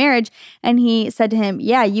hand in marriage, and he said to him,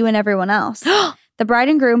 "Yeah, you and everyone else." The bride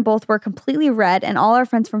and groom both were completely red, and all our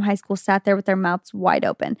friends from high school sat there with their mouths wide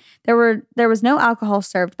open. There was no alcohol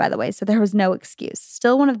served, by the way, so there was no excuse.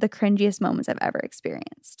 Still one of the cringiest moments I've ever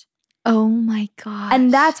experienced. Oh my gosh.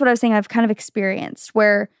 And that's what I was saying I've kind of experienced,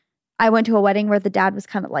 where I went to a wedding where the dad was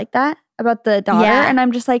kind of like that about the daughter, and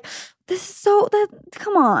I'm just like, this is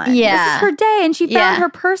come on. Yeah. This is her day, and she found her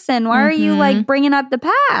person. Why are you like bringing up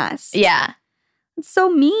the past? Yeah. It's so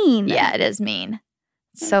mean. Yeah, it is mean.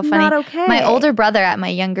 It's so funny. Not okay. My older brother at my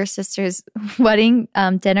younger sister's wedding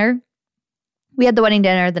dinner, we had the wedding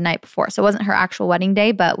dinner the night before. So it wasn't her actual wedding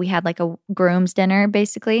day, but we had like a groom's dinner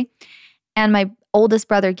basically. And my oldest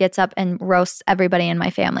brother gets up and roasts everybody in my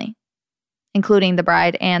family, including the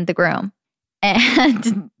bride and the groom.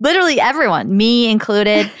 And literally everyone, me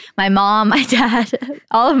included, my mom, my dad,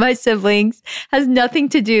 all of my siblings, has nothing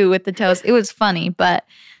to do with the toast. It was funny,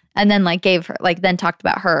 and then like gave her, like then talked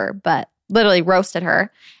about her, but literally roasted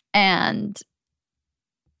her. And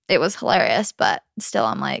it was hilarious, but still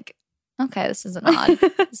I'm like, okay, this is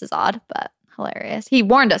odd, but hilarious. He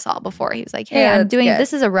warned us all before. He was like, hey, I'm doing,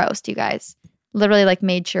 this is a roast, you guys. Literally like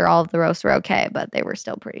made sure all of the roasts were okay, but they were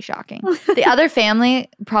still pretty shocking. The other family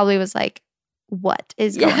probably was like, what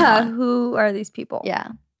is going on? Yeah, who are these people? Yeah.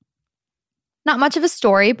 Not much of a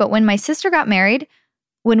story, but when my sister got married,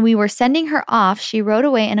 when we were sending her off, she rode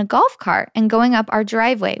away in a golf cart and going up our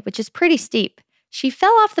driveway, which is pretty steep. She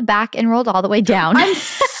fell off the back and rolled all the way down. I'm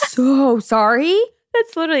so sorry.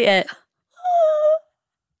 That's literally it.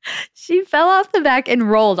 She fell off the back and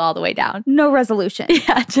rolled all the way down. No resolution.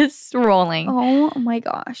 Yeah, just rolling. Oh my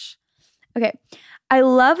gosh. Okay. I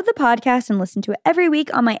love the podcast and listen to it every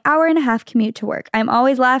week on my hour-and-a-half commute to work. I'm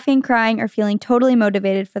always laughing, crying, or feeling totally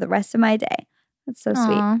motivated for the rest of my day. That's so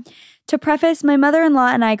sweet. To preface, my mother-in-law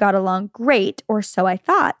and I got along great, or so I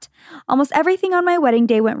thought. Almost everything on my wedding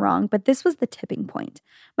day went wrong, but this was the tipping point.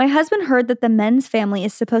 My husband heard that the men's family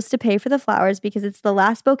is supposed to pay for the flowers because it's the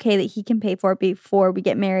last bouquet that he can pay for before we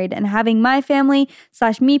get married, and having my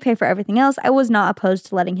family/me pay for everything else, I was not opposed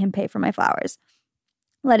to letting him pay for my flowers.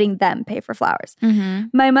 Letting them pay for flowers.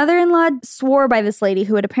 My mother-in-law swore by this lady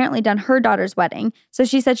who had apparently done her daughter's wedding, so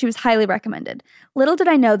she said she was highly recommended. Little did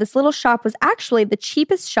I know this little shop was actually the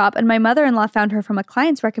cheapest shop, and my mother-in-law found her from a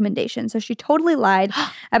client's recommendation, so she totally lied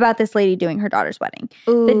about this lady doing her daughter's wedding.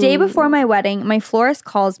 Ooh. The day before my wedding, my florist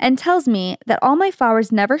calls and tells me that all my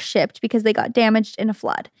flowers never shipped because they got damaged in a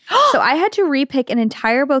flood. So I had to repick an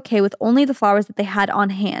entire bouquet with only the flowers that they had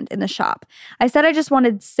on hand in the shop. I said I just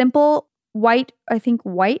wanted simple white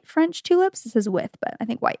French tulips. This is with, but I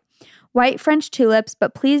think white. White French tulips,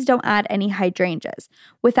 but please don't add any hydrangeas.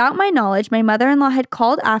 Without my knowledge, my mother-in-law had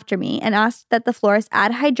called after me and asked that the florist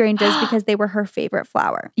add hydrangeas because they were her favorite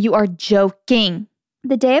flower. You are joking.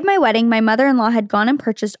 The day of my wedding, my mother-in-law had gone and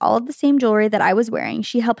purchased all of the same jewelry that I was wearing.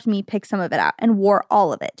 She helped me pick some of it out and wore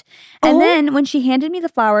all of it. And then when she handed me the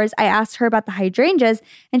flowers, I asked her about the hydrangeas,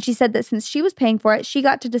 and she said that since she was paying for it, she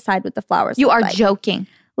got to decide what the flowers You looked are like. joking.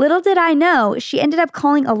 Little did I know, she ended up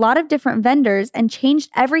calling a lot of different vendors and changed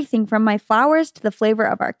everything from my flowers to the flavor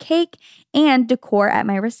of our cake and decor at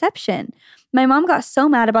my reception. My mom got so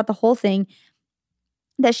mad about the whole thing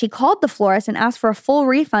that she called the florist and asked for a full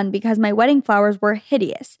refund because my wedding flowers were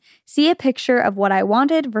hideous. See a picture of what I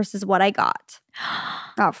wanted versus what I got.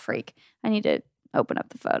 Oh, freak. I need to open up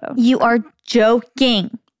the photo. You are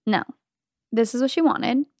joking. No. This is what she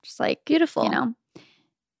wanted. Just like, Beautiful. you know.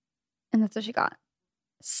 And that's what she got.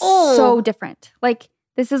 Oh. So different. Like,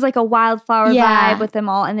 this is like a wildflower Yeah. vibe with them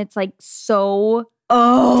all. And it's like so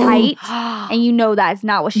tight. And you know that's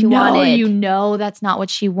not what she wanted. You know that's not what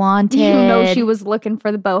she wanted. You know she was looking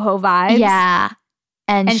for the boho vibes. Yeah.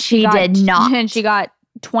 And she got, did not. And she got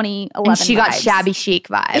 2011 And she got vibes. shabby chic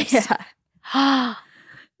vibes. Yeah.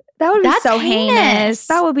 That would be That's so heinous. heinous.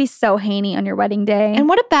 That would be so haney on your wedding day. And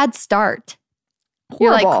what a bad start.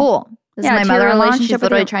 You're like, Horrible. cool. This Yeah, is to my your mother-in-law. relationship She's with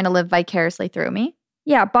literally your- trying to live vicariously through me.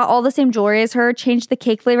 Yeah, bought all the same jewelry as her, changed the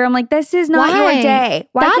cake flavor. I'm like, this is not Why? your day.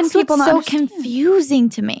 Why That's can people what's not so understand? confusing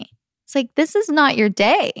to me. It's like, this is not your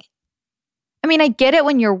day. I mean, I get it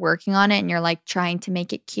when you're working on it and you're like trying to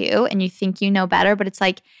make it cute and you think you know better, but it's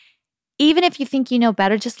like, even if you think you know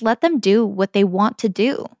better, just let them do what they want to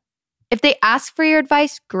do. If they ask for your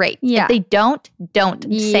advice, great. Yeah. If they don't say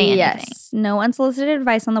anything. Yes. No unsolicited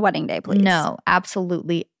advice on the wedding day, please. No,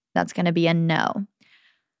 absolutely. That's going to be a no.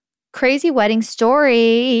 Crazy wedding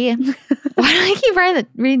story. Why do I keep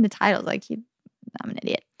reading the titles? I'm an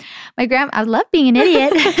idiot. I love being an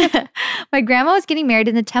idiot. My grandma was getting married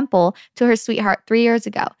in the temple to her sweetheart 3 years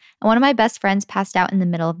ago, and one of my best friends passed out in the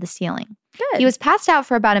middle of the ceiling. Good. He was passed out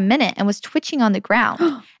for about a minute and was twitching on the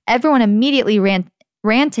ground. Everyone immediately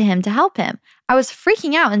ran to him to help him. I was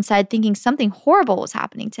freaking out inside thinking something horrible was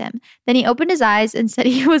happening to him. Then he opened his eyes and said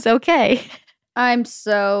he was okay. I'm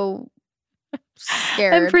so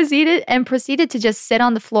scared. and proceeded to just sit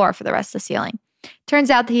on the floor for the rest of the ceiling. Turns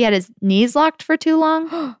out that he had his knees locked for too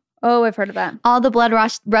long. Oh, I've heard of that. All the blood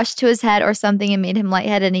rushed to his head or something and made him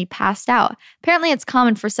lightheaded and he passed out. Apparently it's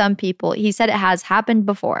common for some people. He said it has happened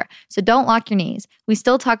before. So don't lock your knees. We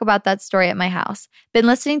still talk about that story at my house. Been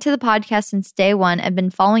listening to the podcast since day one and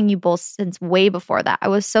been following you both since way before that. I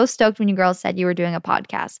was so stoked when you girls said you were doing a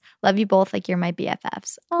podcast. Love you both like you're my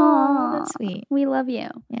BFFs. Oh, that's sweet. We love you.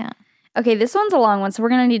 Yeah. Okay, this one's a long one, so we're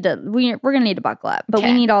gonna need to buckle up. But we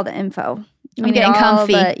Okay. need all the info. We I'm need getting all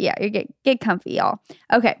comfy. You get comfy, y'all.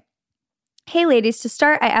 Okay. Hey, ladies, to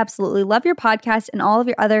start, I absolutely love your podcast and all of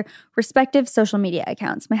your other respective social media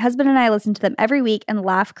accounts. My husband and I listen to them every week and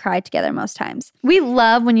laugh, cry together most times. We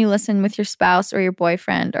love when you listen with your spouse or your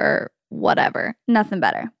boyfriend or whatever. Nothing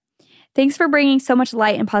better. Thanks for bringing so much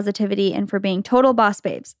light and positivity and for being total boss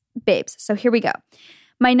babes. So here we go.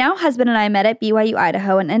 My now husband and I met at BYU,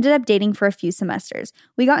 Idaho and ended up dating for a few semesters.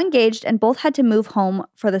 We got engaged and both had to move home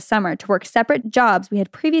for the summer to work separate jobs we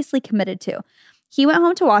had previously committed to. He went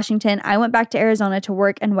home to Washington, I went back to Arizona to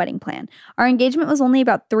work and wedding plan. Our engagement was only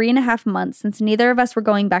about 3.5 months since neither of us were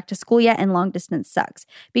going back to school yet and long distance sucks.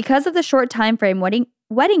 Because of the short time frame,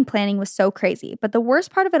 wedding planning was so crazy, but the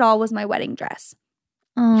worst part of it all was my wedding dress.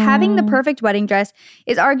 Having the perfect wedding dress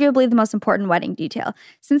is arguably the most important wedding detail.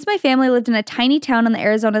 Since my family lived in a tiny town on the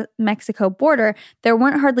Arizona-Mexico border, there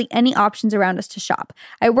weren't hardly any options around us to shop.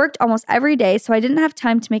 I worked almost every day, so I didn't have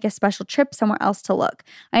time to make a special trip somewhere else to look.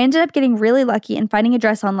 I ended up getting really lucky and finding a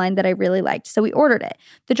dress online that I really liked, so we ordered it.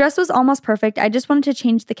 The dress was almost perfect. I just wanted to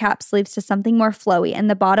change the cap sleeves to something more flowy, and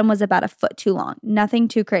the bottom was about a foot too long. Nothing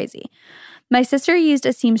too crazy. My sister used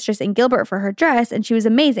a seamstress in Gilbert for her dress, and she was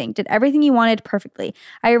amazing, did everything you wanted perfectly.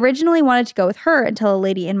 I originally wanted to go with her until a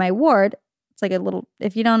lady in my ward, it's like a little,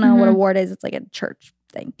 if you don't know what a ward is, it's like a church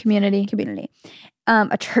thing. Community.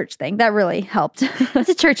 A church thing. That really helped. It's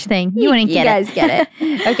a church thing. You wouldn't get You it. guys get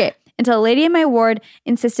it. Okay. Until a lady in my ward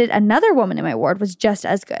insisted another woman in my ward was just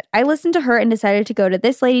as good. I listened to her and decided to go to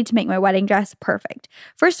this lady to make my wedding dress perfect.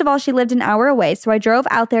 First of all, she lived an hour away, so I drove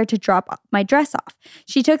out there to drop my dress off.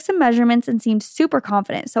 She took some measurements and seemed super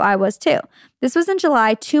confident, so I was too. This was in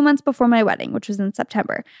July, 2 months before my wedding, which was in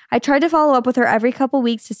September. I tried to follow up with her every couple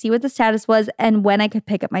weeks to see what the status was and when I could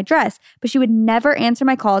pick up my dress, but she would never answer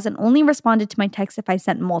my calls and only responded to my texts if I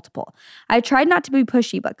sent multiple. I tried not to be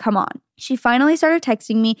pushy, but come on. She finally started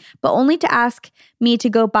texting me, but only to ask me to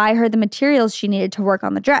go buy her the materials she needed to work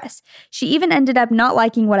on the dress. She even ended up not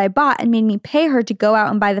liking what I bought and made me pay her to go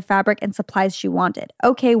out and buy the fabric and supplies she wanted.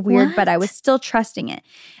 Okay, weird, but I was still trusting it.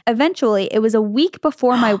 Eventually, it was a week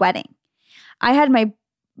before my wedding. I had my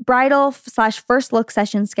bridal/first look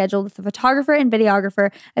session scheduled with the photographer and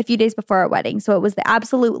videographer a few days before our wedding, so it was the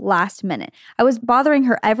absolute last minute. I was bothering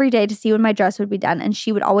her every day to see when my dress would be done, and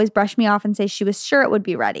she would always brush me off and say she was sure it would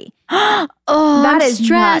be ready. I'm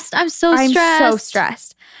stressed. I'm so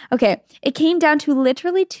stressed. Okay, it came down to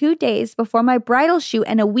literally 2 days before my bridal shoot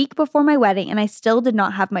and a week before my wedding, and I still did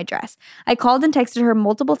not have my dress. I called and texted her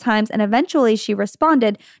multiple times, and eventually she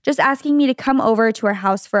responded, just asking me to come over to her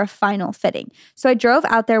house for a final fitting. So I drove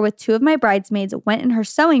out there with 2 of my bridesmaids, went in her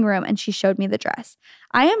sewing room, and she showed me the dress.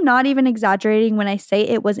 I am not even exaggerating when I say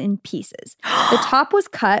it was in pieces. The top was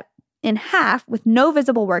cut in half with no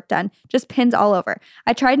visible work done, just pins all over.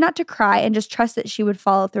 I tried not to cry and just trust that she would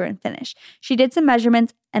follow through and finish. She did some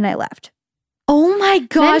measurements and I left. Oh my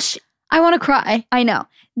gosh. I want to cry. I know.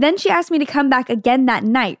 Then she asked me to come back again that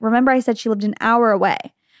night. Remember I said she lived an hour away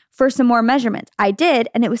for some more measurements. I did,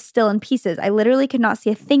 and it was still in pieces. I literally could not see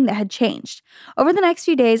a thing that had changed. Over the next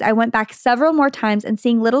few days, I went back several more times and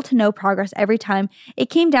seeing little to no progress every time. It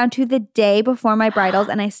came down to the day before my bridals,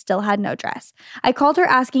 and I still had no dress. I called her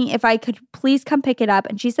asking if I could please come pick it up,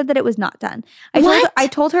 and she said that it was not done. I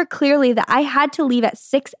told her clearly that I had to leave at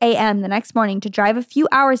 6 a.m. the next morning to drive a few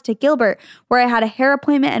hours to Gilbert, where I had a hair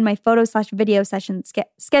appointment and my photo/video session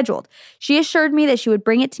scheduled. She assured me that she would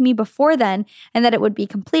bring it to me before then and that it would be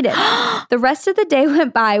completed. The rest of the day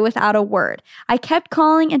went by without a word. I kept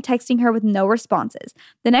calling and texting her with no responses.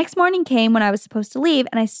 The next morning came when I was supposed to leave,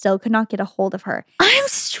 and I still could not get a hold of her. I'm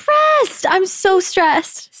stressed. I'm so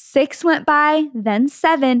stressed. 6 went by, then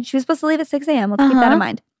 7. She was supposed to leave at 6 a.m. Let's keep that in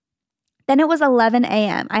mind. Then it was 11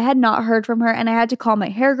 a.m. I had not heard from her, and I had to call my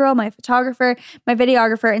hair girl, my photographer, my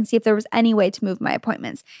videographer, and see if there was any way to move my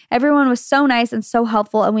appointments. Everyone was so nice and so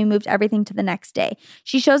helpful, and we moved everything to the next day.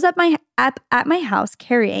 She shows up at my house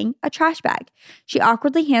carrying a trash bag. She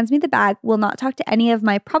awkwardly hands me the bag, will not talk to any of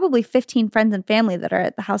my probably 15 friends and family that are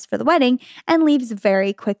at the house for the wedding, and leaves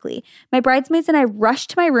very quickly. My bridesmaids and I rush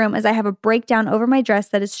to my room as I have a breakdown over my dress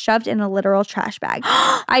that is shoved in a literal trash bag.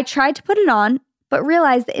 I tried to put it on, but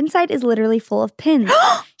realized the inside is literally full of pins.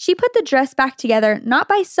 She put the dress back together, not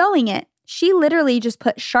by sewing it. She literally just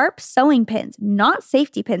put sharp sewing pins, not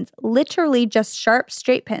safety pins, literally just sharp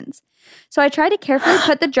straight pins. So I try to carefully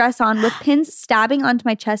put the dress on with pins stabbing onto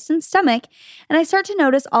my chest and stomach, and I start to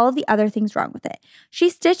notice all of the other things wrong with it. She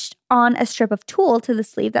stitched on a strip of tulle to the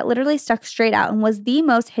sleeve that literally stuck straight out and was the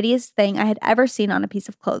most hideous thing I had ever seen on a piece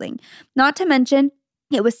of clothing. Not to mention,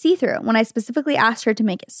 it was see-through when I specifically asked her to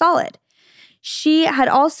make it solid. She had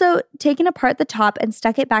also taken apart the top and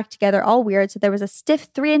stuck it back together all weird, so there was a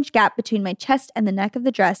stiff 3-inch gap between my chest and the neck of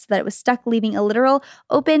the dress so that it was stuck, leaving a literal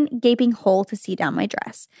open, gaping hole to see down my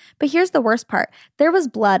dress. But here's the worst part. There was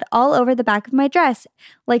blood all over the back of my dress,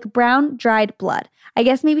 like brown, dried blood. I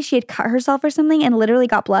guess maybe she had cut herself or something and literally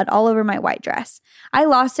got blood all over my white dress. I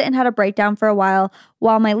lost it and had a breakdown for a while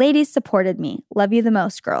my ladies supported me. Love you the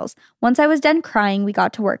most, girls. Once I was done crying, we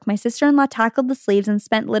got to work. My sister-in-law tackled the sleeves and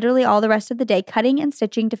spent literally all the rest of the day cutting and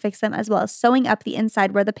stitching to fix them, as well as sewing up the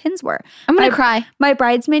inside where the pins were. I'm gonna cry. My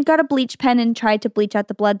bridesmaid got a bleach pen and tried to bleach out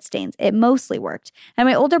the blood stains. It mostly worked. And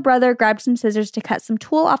my older brother grabbed some scissors to cut some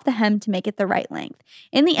tulle off the hem to make it the right length.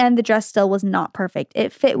 In the end, the dress still was not perfect.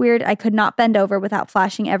 It fit weird. I could not bend over without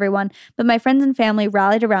flashing everyone, but my friends and family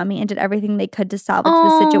rallied around me and did everything they could to salvage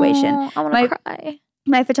the situation. I want to cry.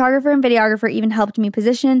 My photographer and videographer even helped me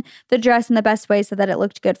position the dress in the best way so that it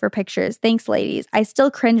looked good for pictures. Thanks, ladies. I still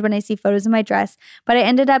cringe when I see photos of my dress, but I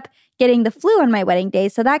ended up getting the flu on my wedding day,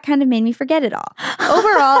 so that kind of made me forget it all.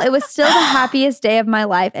 Overall, it was still the happiest day of my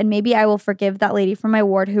life, and maybe I will forgive that lady from my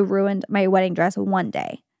ward who ruined my wedding dress one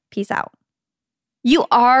day. Peace out. You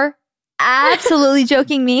are absolutely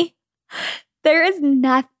joking me. There is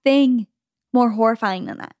nothing more horrifying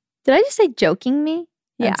than that. Did I just say joking me?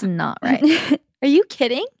 That's not right. Are you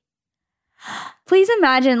kidding? Please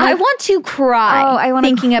imagine. I want to cry. Oh, I want to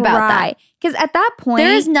thinking about that. Because at that point,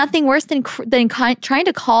 there is nothing worse than trying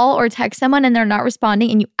to call or text someone and they're not responding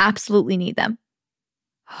and you absolutely need them.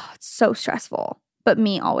 Oh, it's so stressful. But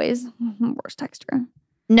me always, worst texter.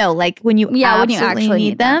 No, like when you actually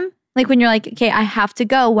need them. Like when you're like, okay, I have to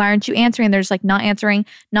go. Why aren't you answering? They're just like not answering,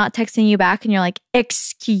 not texting you back. And you're like,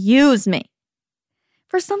 excuse me.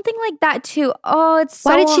 For something like that too. Oh, it's so...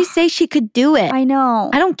 Why did she say she could do it? I know.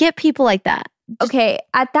 I don't get people like that. Okay,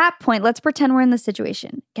 at that point, let's pretend we're in the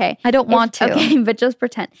situation, okay? I don't want to. Okay, but just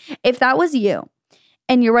pretend. If that was you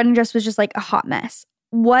and your wedding dress was just like a hot mess,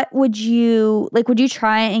 what would you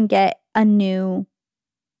try and get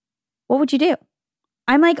what would you do?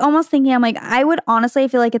 I'm like almost thinking, I would honestly, I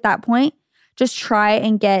feel like at that point, just try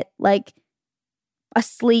and get like a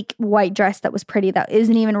sleek white dress that was pretty, that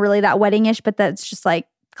isn't even really that wedding-ish, but that's just like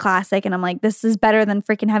classic. And I'm like, this is better than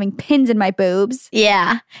freaking having pins in my boobs.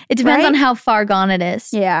 Yeah. It depends on how far gone it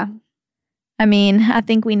is. Yeah. I mean, I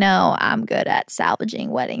think we know I'm good at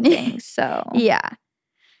salvaging wedding things. So yeah.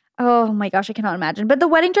 Oh my gosh, I cannot imagine. But the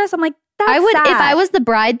wedding dress, I'm like, that's sad. If I was the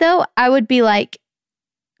bride though, I would be like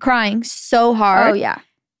crying so hard. Oh yeah.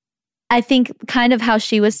 I think kind of how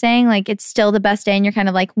she was saying, like, it's still the best day. And you're kind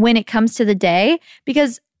of like, when it comes to the day,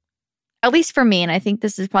 because at least for me, and I think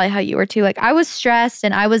this is probably how you were too, like I was stressed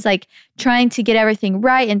and I was like trying to get everything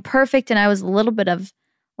right and perfect. And I was a little bit of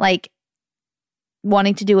like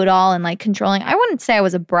wanting to do it all and like controlling. I wouldn't say I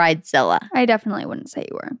was a bridezilla. I definitely wouldn't say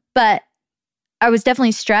you were. But I was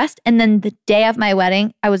definitely stressed. And then the day of my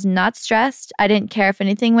wedding, I was not stressed. I didn't care if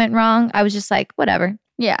anything went wrong. I was just like, whatever.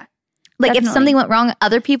 Yeah. Like definitely. if something went wrong,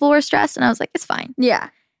 other people were stressed and I was like, it's fine. Yeah.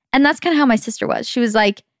 And that's kind of how my sister was. She was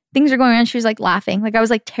like, things are going on. She was like laughing. Like I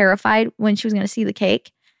was like terrified when she was going to see the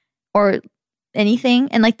cake or anything.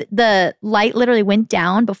 And like the light literally went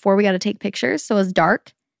down before we got to take pictures. So it was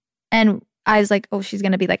dark. And I was like, oh, she's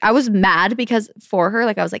going to be like, I was mad because for her,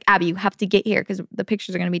 like I was like, Abby, you have to get here because the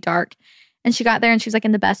pictures are going to be dark. And she got there and she was like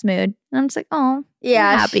in the best mood. And I'm just like, oh, yeah,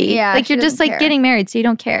 I'm happy. Like you're just like getting married, so you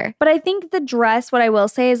don't care. But I think the dress, what I will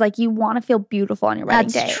say is like you want to feel beautiful on your wedding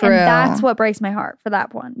day. That's true. And that's what breaks my heart for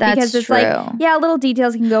that one. That's because it's true. like, yeah, little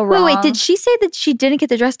details can go wrong. Wait, did she say that she didn't get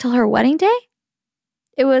the dress till her wedding day?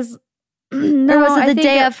 It was no, or was it the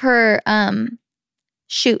day of her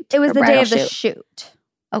shoot? It was the day of the shoot.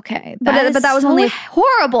 Okay. But that was only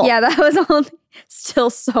horrible. Yeah, that was only still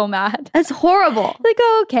so mad. That's horrible. Like,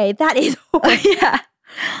 oh, okay, that is horrible. Yeah.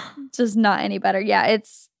 Just not any better. Yeah,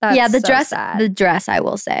 that's the so dress. sad. The dress, I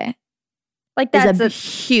will say, like that's a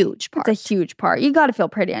huge part. It's a huge part. You got to feel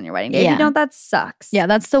pretty on your wedding day. Yeah. If you don't, that sucks. Yeah,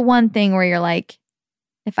 that's the one thing where you're like,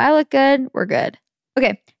 if I look good, we're good.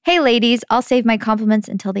 Okay. Hey, ladies, I'll save my compliments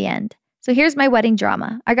until the end. So here's my wedding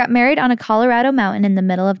drama. I got married on a Colorado mountain in the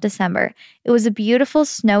middle of December. It was a beautiful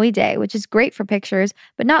snowy day, which is great for pictures,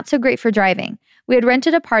 but not so great for driving. We had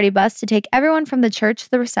rented a party bus to take everyone from the church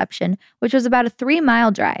to the reception, which was about a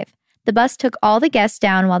 3-mile drive. The bus took all the guests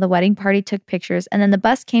down while the wedding party took pictures, and then the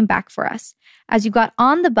bus came back for us. As you got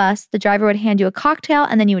on the bus, the driver would hand you a cocktail,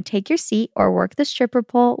 and then you would take your seat or work the stripper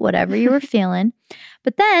pole, whatever you were feeling.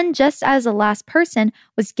 But then, just as the last person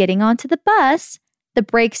was getting onto the bus, the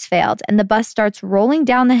brakes failed, and the bus starts rolling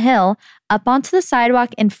down the hill up onto the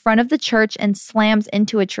sidewalk in front of the church and slams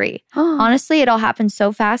into a tree. Honestly, it all happened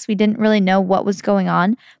so fast, we didn't really know what was going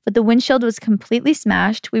on, but the windshield was completely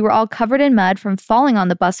smashed. We were all covered in mud from falling on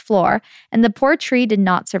the bus floor, and the poor tree did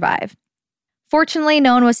not survive. Fortunately,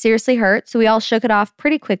 no one was seriously hurt, so we all shook it off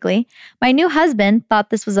pretty quickly. My new husband thought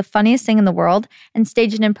this was the funniest thing in the world and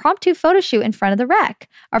staged an impromptu photo shoot in front of the wreck.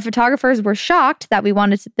 Our photographers were shocked that we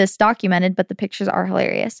wanted this documented, but the pictures are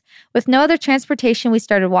hilarious. With no other transportation, we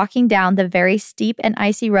started walking down the very steep and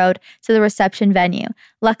icy road to the reception venue.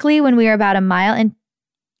 Luckily, when we were about a mile in,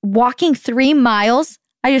 walking 3 miles,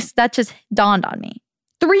 that just dawned on me.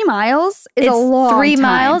 3 miles is a long 3 time.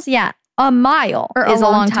 miles? Yeah. A mile or is a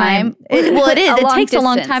long time. It is. It takes a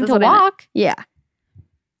long time to walk. Yeah.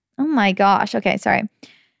 Oh my gosh. Okay, sorry.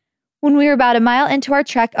 When we were about a mile into our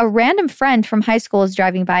trek, a random friend from high school was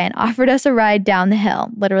driving by and offered us a ride down the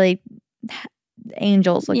hill. Literally,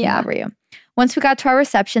 angels looking over you. Once we got to our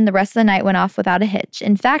reception, the rest of the night went off without a hitch.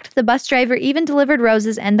 In fact, the bus driver even delivered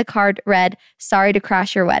roses and the card read, "Sorry to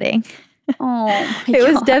crash your wedding." Oh my It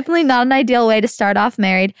was God. definitely not an ideal way to start off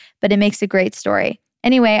married, but it makes a great story.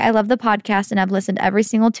 Anyway, I love the podcast and I've listened every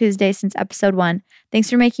single Tuesday since episode 1. Thanks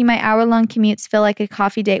for making my hour-long commutes feel like a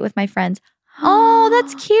coffee date with my friends. Oh,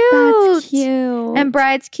 that's cute. That's cute. And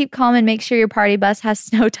brides, keep calm and make sure your party bus has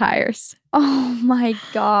snow tires. Oh my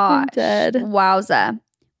gosh. I'm dead. Wowza.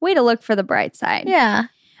 Way to look for the bright side. Yeah.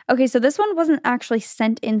 Okay, so this one wasn't actually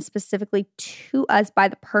sent in specifically to us by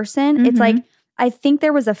the person. It's like, I think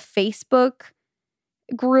there was a Facebook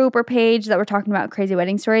group or page that were talking about crazy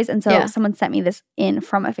wedding stories. And so someone sent me this in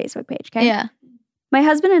from a Facebook page, okay? Yeah. My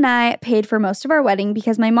husband and I paid for most of our wedding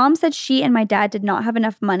because my mom said she and my dad did not have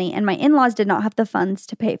enough money and my in-laws did not have the funds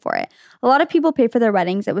to pay for it. A lot of people pay for their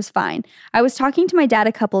weddings. It was fine. I was talking to my dad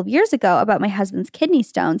a couple of years ago about my husband's kidney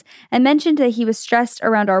stones and mentioned that he was stressed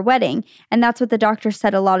around our wedding. And that's what the doctor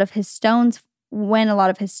said when a lot of his stones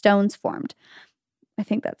formed. I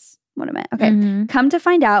think that's what it meant. Okay. Come to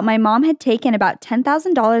find out, my mom had taken about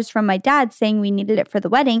 $10,000 from my dad saying we needed it for the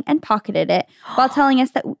wedding and pocketed it while telling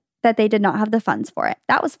us that that they did not have the funds for it.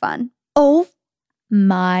 That was fun. Oh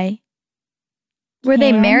my. Were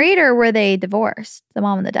they Can- married or were they divorced? The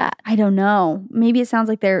mom and the dad. I don't know. Maybe it sounds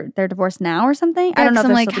like they're divorced now or something. I don't know if I'm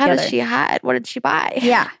they're like, still how together. does she hide? What did she buy?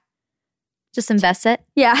 Yeah. Just invest it.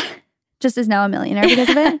 Yeah. Just is now a millionaire because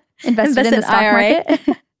of it. Invested in the stock IRA.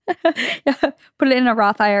 market. Yeah. Put it in a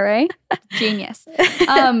Roth IRA. Genius.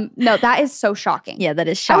 No, that is so shocking. Yeah, that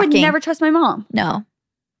is I shocking. would never trust my mom. No.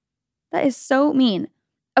 That is so mean.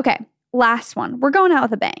 Okay, last one. We're going out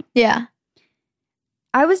with a bang. Yeah.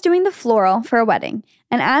 I was doing the floral for a wedding,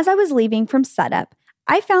 and as I was leaving from setup,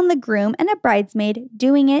 I found the groom and a bridesmaid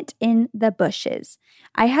doing it in the bushes.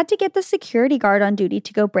 I had to get the security guard on duty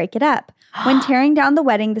to go break it up. When tearing down the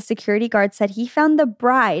wedding, the security guard said he found the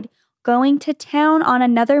bride going to town on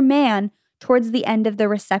another man towards the end of the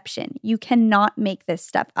reception. You cannot make this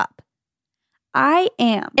stuff up. I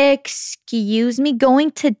am. Excuse me,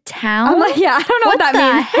 going to town? I'm like, yeah, I don't know what that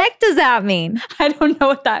the means. heck does that mean? I don't know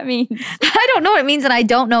what that means. I don't know what it means, and I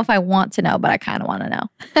don't know if I want to know, but I kind of want to know.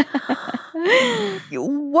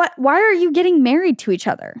 What? Why are you getting married to each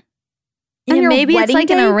other? Yeah, On your maybe it's wedding like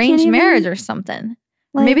day, an you can't arranged even- marriage or something.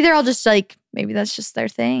 Like, Maybe they're all just like, maybe that's just their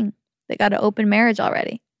thing. They got an open marriage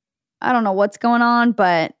already. I don't know what's going on,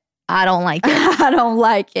 but I don't like it. I don't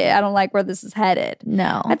like it. I don't like where this is headed.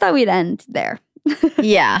 No. I thought we'd end there.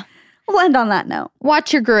 Yeah. We'll end on that note.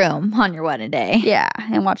 Watch your groom on your wedding day. Yeah,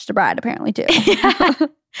 and watch the bride apparently too.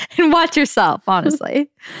 And watch yourself, honestly.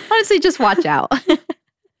 Honestly, just watch out.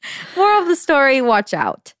 Moral of the story, watch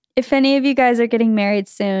out. If any of you guys are getting married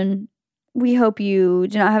soon, we hope you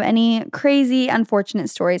do not have any crazy, unfortunate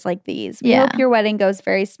stories like these. We Yeah. hope your wedding goes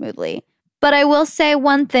very smoothly. But I will say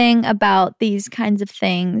one thing about these kinds of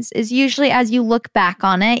things is usually as you look back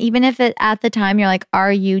on it, even if it, at the time you're like,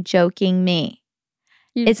 are you joking me?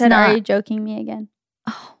 You It's said, not- are you joking me again?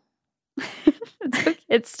 Oh, It's okay.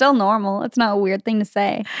 It's still normal. It's not a weird thing to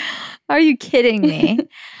say. are you kidding me?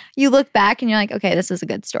 You look back and you're like, okay, this was a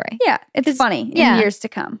good story. Yeah, it's funny yeah. in years to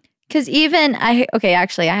come. Because even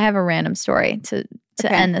actually, I have a random story to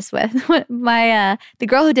Okay. end this with. The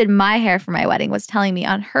girl who did my hair for my wedding was telling me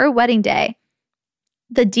on her wedding day,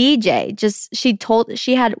 the DJ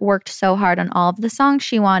she had worked so hard on all of the songs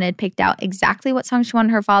she wanted, picked out exactly what songs she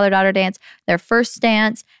wanted her father-daughter dance, their first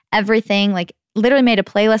dance, everything, like literally made a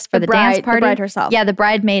playlist for the dance party. The bride herself. Yeah, the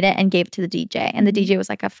bride made it and gave it to the DJ. And the DJ was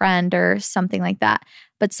like a friend or something like that,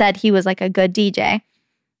 but said he was like a good DJ.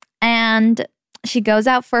 And she goes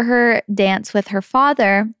out for her dance with her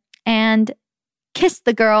father, and Kiss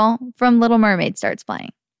the Girl from Little Mermaid starts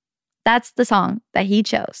playing. That's the song that he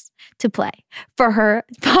chose to play for her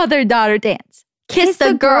father-daughter dance. Kiss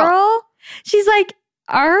the girl. She's like,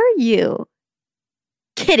 are you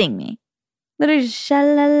kidding me? Literally,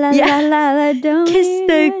 sha-la-la-la-la, Yeah. don't Kiss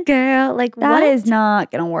the even- girl. Like, That what? is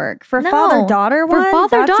not going to work. For No. father-daughter For one,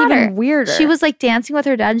 father-daughter. that's even weirder. She was like dancing with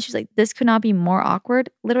her dad, and she's like, this could not be more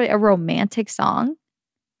awkward. Literally a romantic song. It's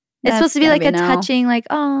That's supposed to be gonna like be a no. touching, like,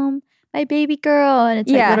 my baby girl. And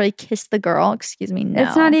it's like Yeah. literally Kiss the Girl. Excuse me, no.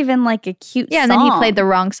 It's not even like a cute Yeah, song. and then he played the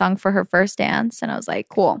wrong song for her first dance. And I was like,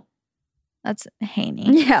 Cool. that's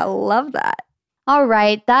Haney. Yeah, love that. All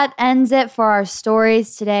right, that ends it for our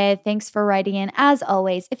stories today. Thanks for writing in. As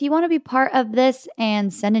always, if you want to be part of this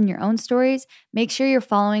and send in your own stories, make sure you're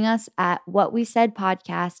following us at What We Said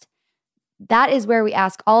Podcast. That is where we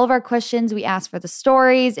ask all of our questions. We ask for the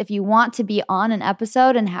stories. If you want to be on an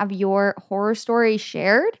episode and have your horror story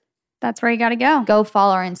shared, That's where you got to go. go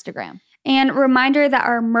follow our Instagram. And reminder that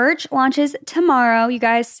our merch launches tomorrow. You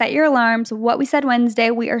guys set your alarms. What We Said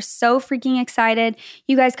Wednesday. We are so freaking excited.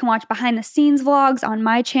 You guys can watch behind the scenes vlogs on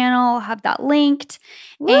my channel. I'll have that linked.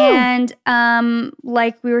 Woo. And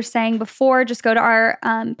like we were saying before, just go to our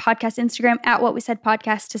podcast Instagram at What We Said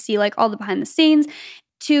Podcast to see like all the behind the scenes,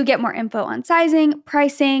 to get more info on sizing,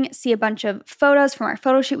 pricing, see a bunch of photos from our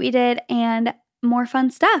photo shoot we did, and more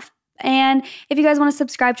fun stuff. And if you guys want to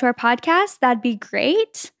subscribe to our podcast, that'd be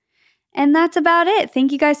great. And that's about it.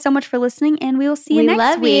 Thank you guys so much for listening, and we will see you We next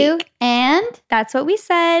love week. you. And That's What We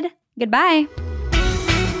Said. Goodbye.